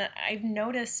inspiration, and I've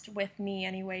noticed with me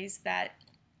anyways that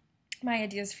my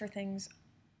ideas for things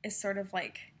is sort of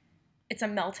like, it's a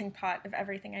melting pot of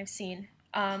everything I've seen.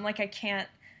 Like, I can't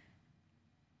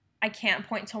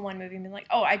point to one movie and be like,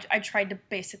 oh, I tried to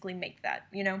basically make that,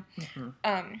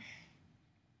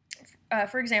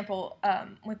 For example,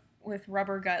 with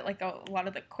Rubber Gut, like a lot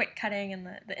of the quick cutting and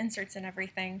the inserts and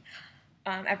everything,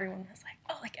 everyone was like,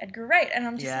 oh, like Edgar Wright, and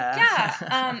I'm just like,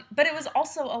 yeah. But it was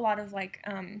also a lot of like,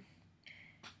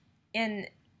 in,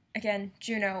 again,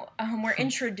 Juno, we're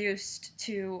introduced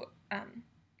to,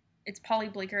 it's Polly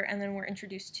Bleeker, and then we're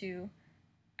introduced to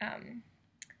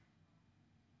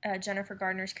Jennifer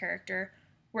Gardner's character.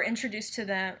 We're introduced to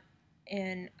them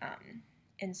in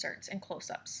inserts and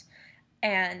close-ups,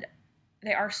 and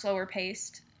they are slower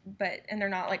paced, and they're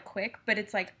not like quick, but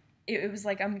it's like, it was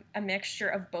like a mixture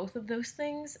of both of those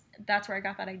things. That's where I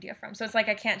got that idea from. So it's like,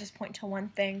 I can't just point to one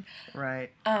thing. Right.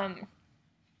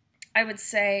 I would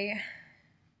say,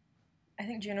 I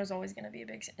think Juno's always going to be a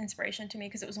big inspiration to me,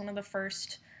 because it was one of the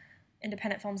first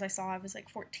independent films I saw. I was like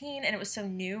 14, and it was so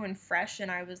new and fresh,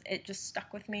 and it just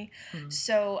stuck with me.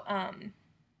 So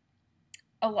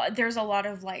there's a lot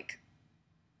of like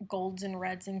golds and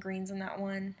reds and greens in that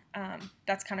one.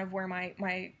 That's kind of where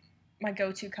my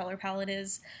go-to color palette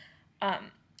is.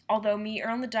 Although Me,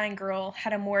 Earl and the Dying Girl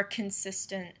had a more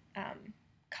consistent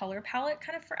color palette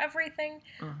kind of for everything.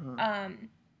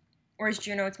 Whereas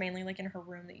Juno, it's mainly like in her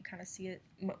room that you kind of see it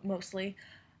mostly.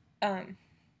 But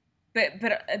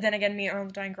then again, Me and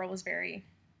the Dying Girl was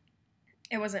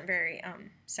it wasn't very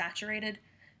saturated.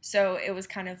 So it was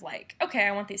kind of like, okay,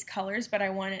 I want these colors, but I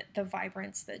wanted the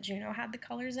vibrance that Juno had the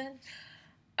colors in.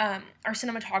 Our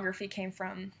cinematography came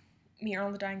from Me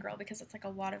and the Dying Girl because it's like a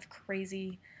lot of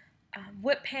crazy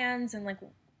whip pans and like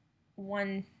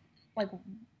one like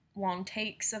long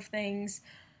takes of things.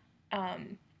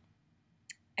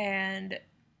 And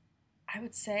I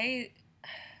would say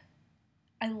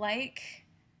I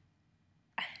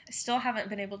still haven't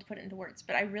been able to put it into words,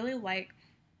 but I really like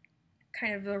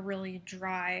kind of the really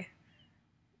dry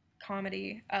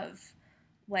comedy of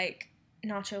like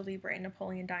Nacho Libre and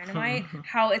Napoleon Dynamite.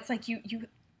 How it's like you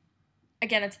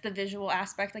again, it's the visual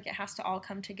aspect, like it has to all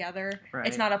come together. Right.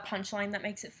 It's not a punchline that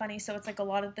makes it funny, so it's like a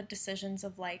lot of the decisions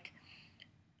of like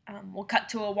we'll cut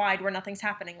to a wide where nothing's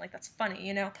happening, like that's funny,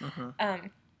 you know.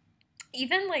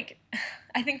 Even like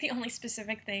I think the only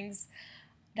specific things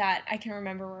that I can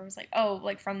remember where I was like, oh,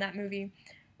 like from that movie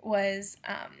was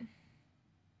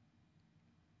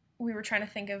we were trying to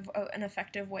think of an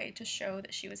effective way to show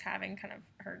that she was having kind of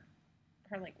her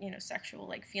like, you know, sexual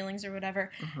like feelings or whatever.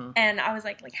 And I was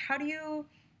like how do you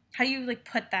like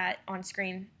put that on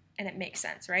screen and it makes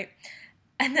sense, right?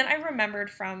 And then I remembered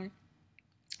from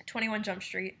 21 Jump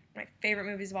Street, my favorite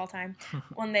movies of all time,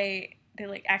 when they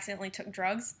like accidentally took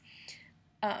drugs.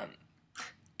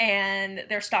 And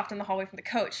they're stopped in the hallway from the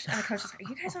coach, and the coach is like, "Are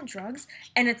you guys on drugs?"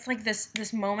 And it's like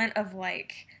this moment of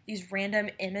like these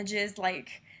random images,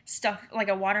 like stuff like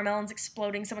a watermelon's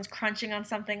exploding, someone's crunching on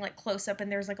something like close up,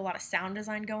 and there's like a lot of sound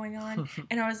design going on.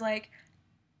 And I was like,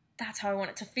 that's how I want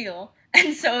it to feel.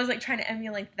 And so I was like trying to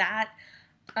emulate that.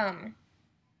 But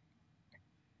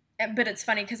it's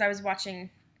funny because I was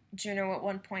watching Juno at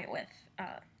one point with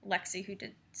Lexi, who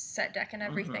did set deck and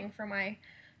everything for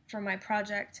my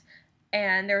project.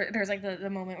 And there's like the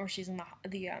moment where she's in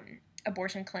the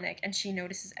abortion clinic, and she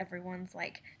notices everyone's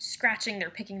like scratching, they're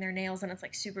picking their nails, and it's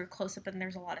like super close up, and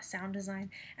there's a lot of sound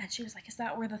design. And she was like, "Is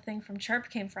that where the thing from Chirp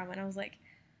came from?" And I was like,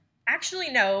 "Actually,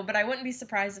 no, but I wouldn't be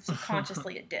surprised if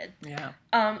subconsciously it did." Yeah.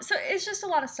 So it's just a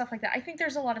lot of stuff like that. I think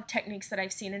there's a lot of techniques that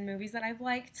I've seen in movies that I've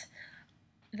liked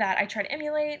that I try to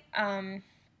emulate.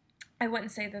 I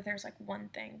wouldn't say that there's like one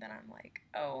thing that I'm like,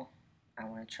 oh, I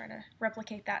want to try to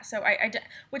replicate that. So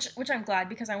which I'm glad,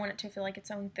 because I want it to feel like its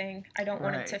own thing. I don't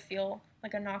want it to feel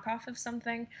like a knockoff of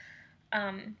something.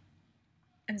 And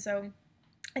so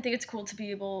I think it's cool to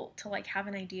be able to like have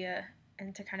an idea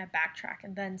and to kind of backtrack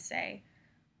and then say,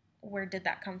 where did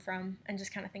that come from? And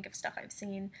just kind of think of stuff I've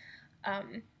seen.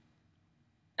 And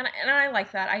I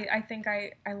like that. I think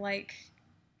I like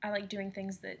doing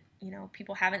things that, you know,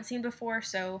 people haven't seen before.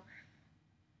 So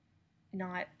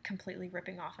not completely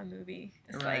ripping off a movie.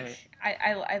 It's like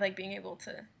I like being able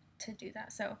to do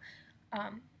that. So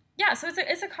yeah, so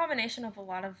it's a combination of a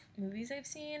lot of movies I've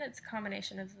seen. It's a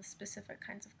combination of the specific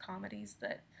kinds of comedies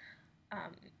that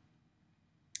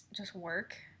just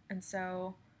work. And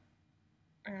so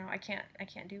I don't know, I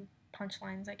can't do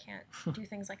punchlines. I can't do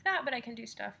things like that, but I can do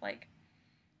stuff like,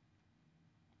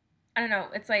 I don't know,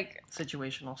 it's like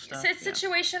situational stuff. It's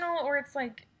situational, or it's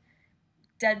like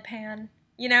deadpan.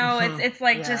 You know, it's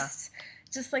like just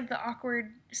like the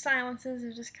awkward silences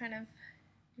are just kind of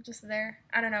just there.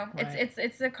 I don't know. Right.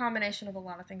 It's a combination of a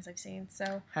lot of things I've seen.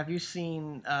 So have you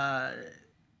seen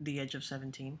The Edge of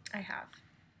 17? I have.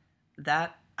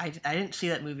 That I didn't see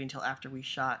that movie until after we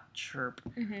shot Chirp.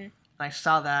 And I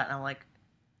saw that and I'm like,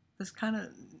 this kind of,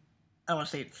 I don't want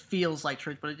to say it feels like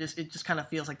Church, but it just kind of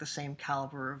feels like the same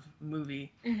caliber of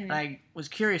movie. And I was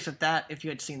curious if you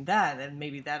had seen that, and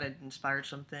maybe that had inspired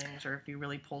some things, or if you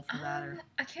really pulled from that, or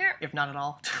I can't. If not at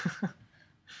all.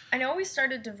 I know we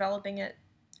started developing it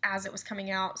as it was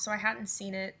coming out, so I hadn't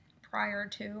seen it prior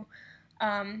to.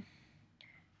 And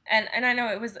I know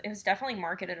it was definitely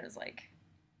marketed as like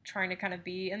trying to kind of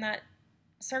be in that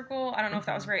circle. I don't know if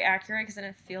that was very accurate, because it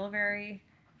didn't feel very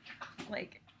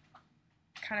like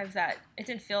kind of that, it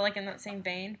didn't feel like in that same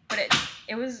vein, but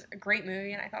it was a great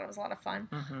movie, and I thought it was a lot of fun.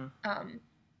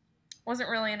 Wasn't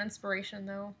really an inspiration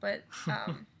though, but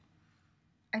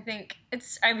I think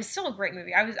I was still a great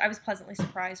movie. I was pleasantly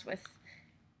surprised with,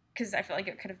 because I feel like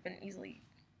it could have been easily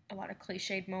a lot of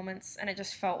cliched moments, and it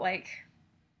just felt like,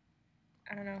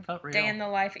 I don't know, day in the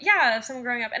life, of someone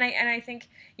growing up. And I think,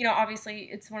 you know, obviously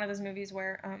it's one of those movies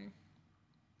where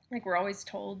like we're always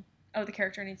told, oh, the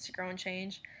character needs to grow and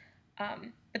change.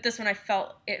 But this one, it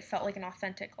felt like an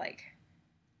authentic, like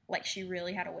she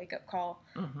really had a wake up call.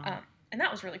 And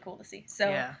that was really cool to see. So,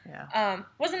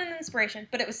 wasn't an inspiration,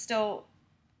 but it was still,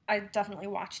 I definitely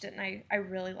watched it, and I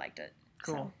really liked it.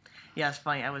 Cool. So. Yeah, it's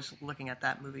funny. I was looking at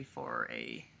that movie for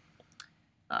a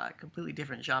completely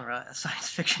different genre, a science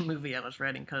fiction movie I was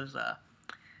writing, because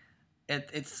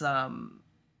it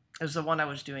was the one I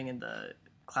was doing in the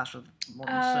class with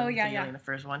Mortensen, the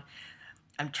first one.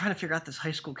 I'm trying to figure out this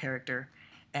high school character,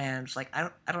 and it's like I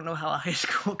don't know how a high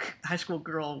school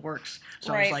girl works.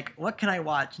 So I was like, what can I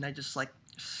watch? And I just like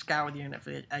scoured the internet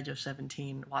for the age of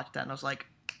 17, watched that, and I was like,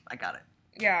 I got it.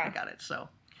 Yeah. I got it. So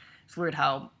it's weird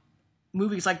how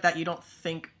movies like that you don't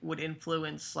think would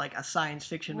influence like a science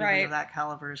fiction movie of that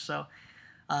caliber. So,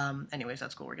 anyways,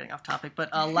 that's cool. We're getting off topic.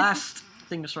 But last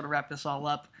thing to sort of wrap this all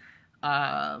up.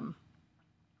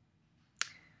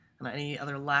 Any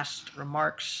other last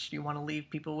remarks you want to leave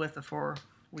people with before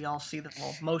we all see the?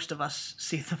 Well, most of us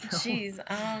see the film. Jeez,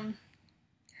 I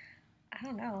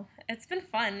don't know. It's been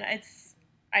fun.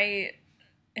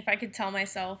 If I could tell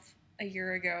myself a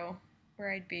year ago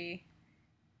where I'd be,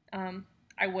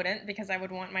 I wouldn't, because I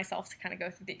would want myself to kind of go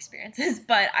through the experiences.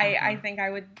 But I think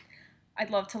I'd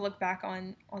love to look back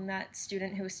on that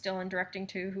student who was still in directing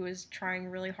too, who was trying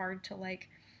really hard to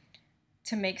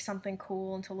make something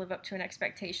cool and to live up to an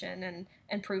expectation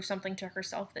and prove something to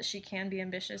herself, that she can be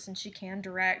ambitious and she can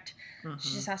direct.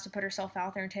 She just has to put herself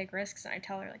out there and take risks. And I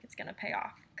tell her, like, it's going to pay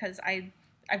off, because I've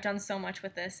done so much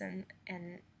with this, and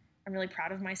I'm really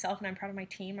proud of myself, and I'm proud of my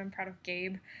team. I'm proud of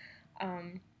Gabe.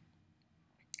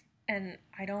 And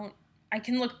I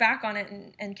can look back on it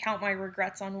and count my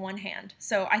regrets on one hand.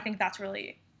 So I think that's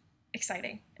really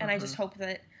exciting. And I just hope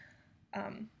that,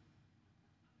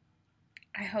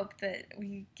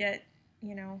 we get,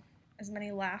 as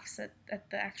many laughs at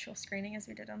the actual screening as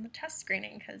we did on the test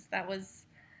screening, because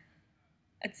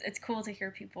it's cool to hear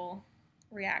people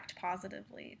react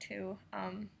positively to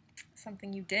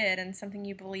something you did and something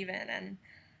you believe in, and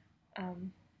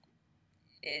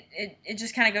it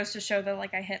just kind of goes to show that,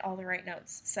 like, I hit all the right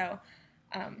notes. So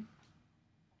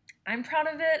I'm proud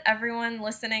of it. Everyone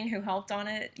listening who helped on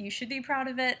it, you should be proud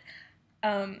of it.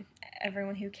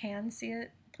 Everyone who can see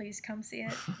it, please come see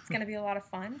it. It's going to be a lot of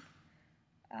fun.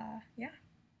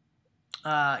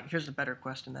 Here's a better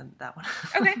question than that one.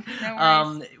 Okay,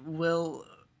 no worries.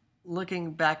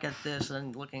 Looking back at this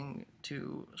and looking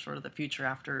to sort of the future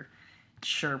after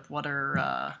Chirp, what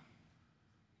are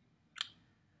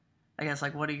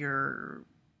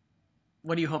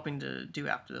what are you hoping to do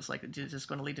after this? Like, is this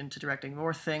going to lead into directing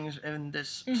more things in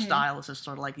this style? Is this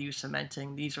sort of like you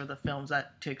cementing these are the films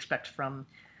that to expect from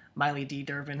Miley D.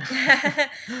 Durbin?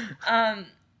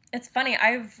 It's funny.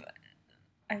 I've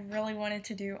really wanted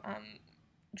to do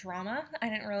drama. I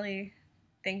didn't really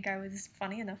think I was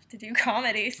funny enough to do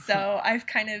comedy, so I've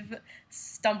kind of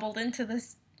stumbled into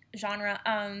this genre.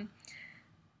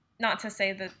 Not to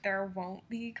say that there won't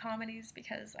be comedies,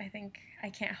 because I think I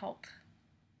can't help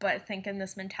but think in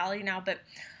this mentality now, but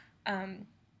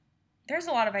there's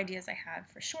a lot of ideas I have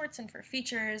for shorts and for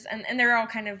features, and they're all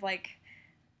kind of like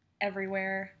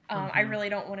everywhere. I really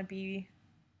don't want to be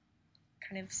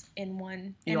kind of in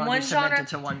one genre.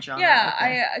 To one genre.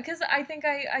 Yeah, because I think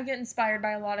I get inspired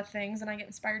by a lot of things, and I get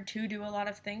inspired to do a lot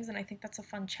of things, and I think that's a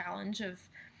fun challenge of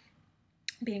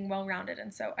being well-rounded.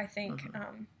 And so I think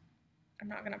I'm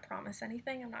not gonna promise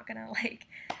anything. I'm not gonna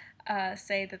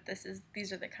say that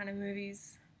these are the kind of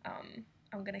movies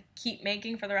I'm gonna keep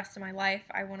making for the rest of my life.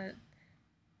 I want to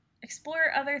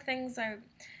explore other things.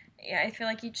 I feel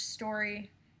like each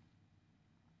story,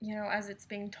 as it's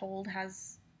being told,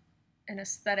 has an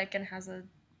aesthetic and has a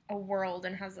world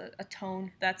and has a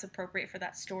tone that's appropriate for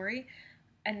that story.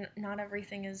 And not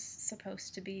everything is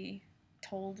supposed to be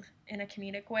told in a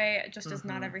comedic way, just as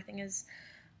not everything is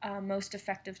most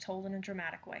effective told in a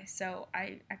dramatic way. So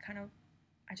I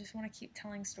just want to keep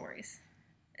telling stories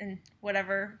in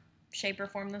whatever shape or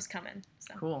form those come in.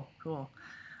 So. Cool.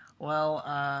 Well,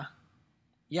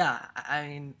 yeah, I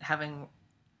mean, having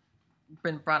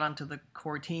been brought onto the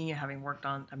core team, having read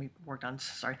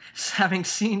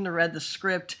the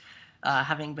script,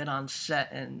 having been on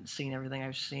set and seen everything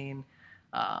I've seen,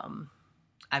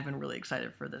 I've been really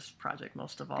excited for this project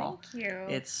most of all. Thank you.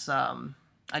 It's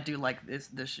I do like this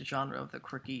genre of the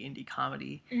quirky indie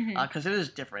comedy, because it is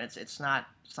different. It's not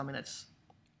something that's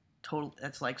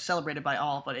it's like celebrated by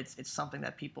all, but it's something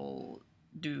that people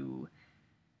do.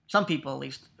 Some people at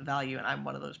least value, and I'm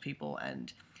one of those people.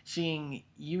 And seeing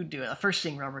you do it, first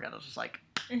seeing Rubber Gut, I was just like,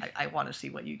 I want to see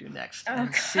what you do next. Oh,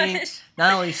 and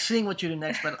not only seeing what you do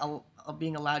next, but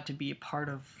being allowed to be a part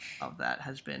of that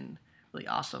has been really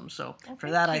awesome. So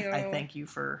for that, I thank you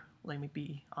for letting me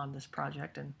be on this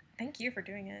project. And thank you for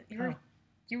doing it.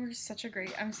 You were such a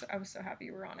great. I was so happy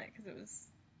you were on it, because it was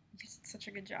just such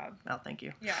a good job. Oh, thank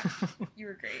you. Yeah, you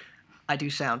were great. I do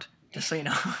sound Just so you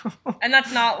know. And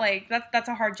that's not like that's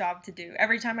a hard job to do.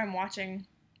 Every time I'm watching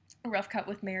a rough cut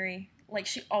with Mary, like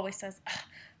she always says,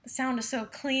 the sound is so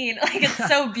clean, like it's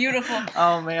so beautiful.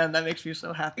 Oh man, that makes me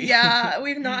so happy. Yeah,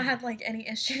 we've not had like any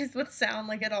issues with sound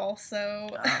like at all. So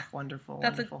wonderful.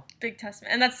 That's wonderful. A big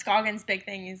testament, and that's Scoggins' big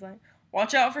thing. He's like,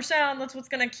 watch out for sound. That's what's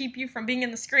gonna keep you from being in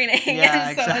the screening. Yeah,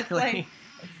 and so exactly. it's like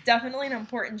it's definitely an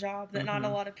important job that not a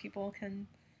lot of people can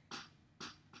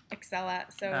excel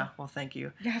at. So well, thank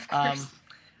you. Yeah, of course.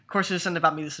 Of course, this isn't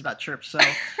about me. This is about Chirp. So.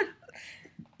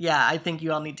 Yeah, I think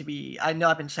you all need to be. I know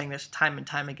I've been saying this time and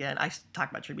time again. I talk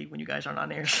about Chirp when you guys aren't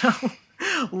on air, so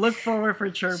look forward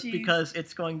for Chirp because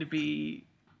it's going to be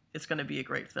a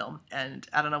great film. And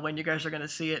I don't know when you guys are going to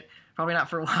see it. Probably not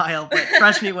for a while, but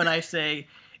trust me when I say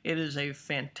it is a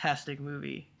fantastic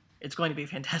movie. It's going to be a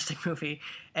fantastic movie,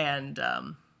 and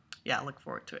look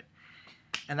forward to it.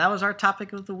 And that was our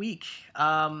topic of the week.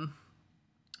 Again,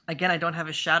 I don't have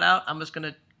a shout out. I'm just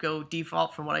gonna go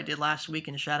default from what I did last week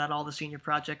and shout out all the senior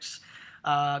projects.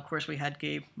 Of course, we had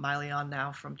Gabe Miley on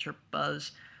now from Chirp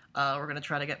Buzz. We're going to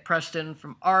try to get Preston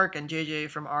from ARC and JJ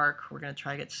from ARC. We're going to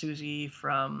try to get Susie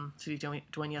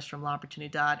Duenas from La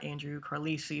Oportunidad, Andrew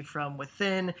Carlisi from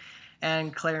Within,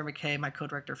 and Claire McKay, my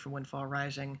co-director from Windfall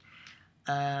Rising.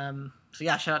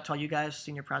 Shout out to all you guys,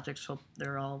 senior projects. Hope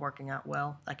they're all working out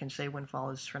well. I can say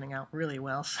Windfall is turning out really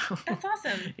well. So that's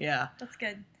awesome. Yeah. That's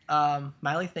good.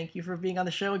 Miley, thank you for being on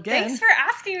the show again. Thanks for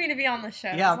asking me to be on the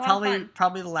show. Yeah,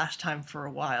 probably the last time for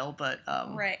a while, but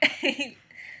right.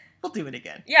 We'll do it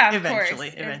again. Yeah, eventually.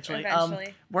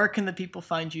 Eventually. Where can the people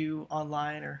find you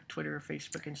online, or Twitter, or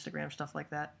Facebook, Instagram, stuff like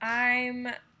that? I'm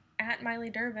at Miley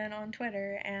Durbin on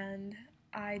Twitter, and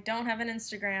I don't have an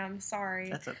Instagram. Sorry.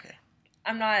 That's okay.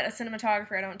 I'm not a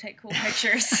cinematographer. I don't take cool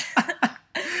pictures.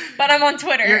 But I'm on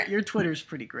Twitter. Your Twitter's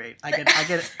pretty great. I get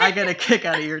a kick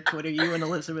out of your Twitter. You and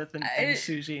Elizabeth and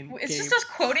Susie and It's Gabe. just us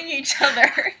quoting each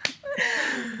other.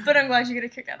 But I'm glad you get a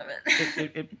kick out of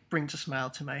it. It brings a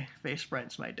smile to my face,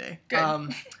 brightens my day. Good.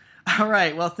 All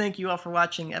right. Well, thank you all for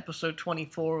watching episode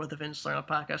 24 with the Vince Lerner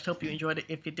podcast. Hope you enjoyed it.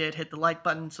 If you did, hit the like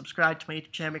button, subscribe to my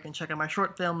YouTube channel. You can check out my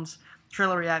short films,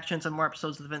 trailer reactions, and more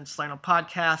episodes of the Vince Lerner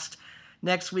podcast.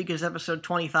 Next week is episode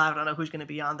 25. I don't know who's going to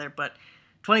be on there, but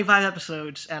 25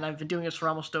 episodes, and I've been doing this for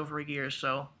almost over a year,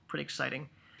 so pretty exciting.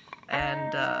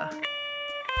 And,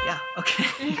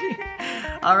 okay.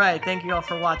 All right, thank you all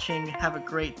for watching. Have a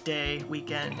great day,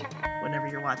 weekend, whenever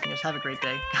you're watching us. Have a great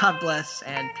day. God bless,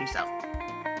 and peace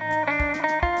out.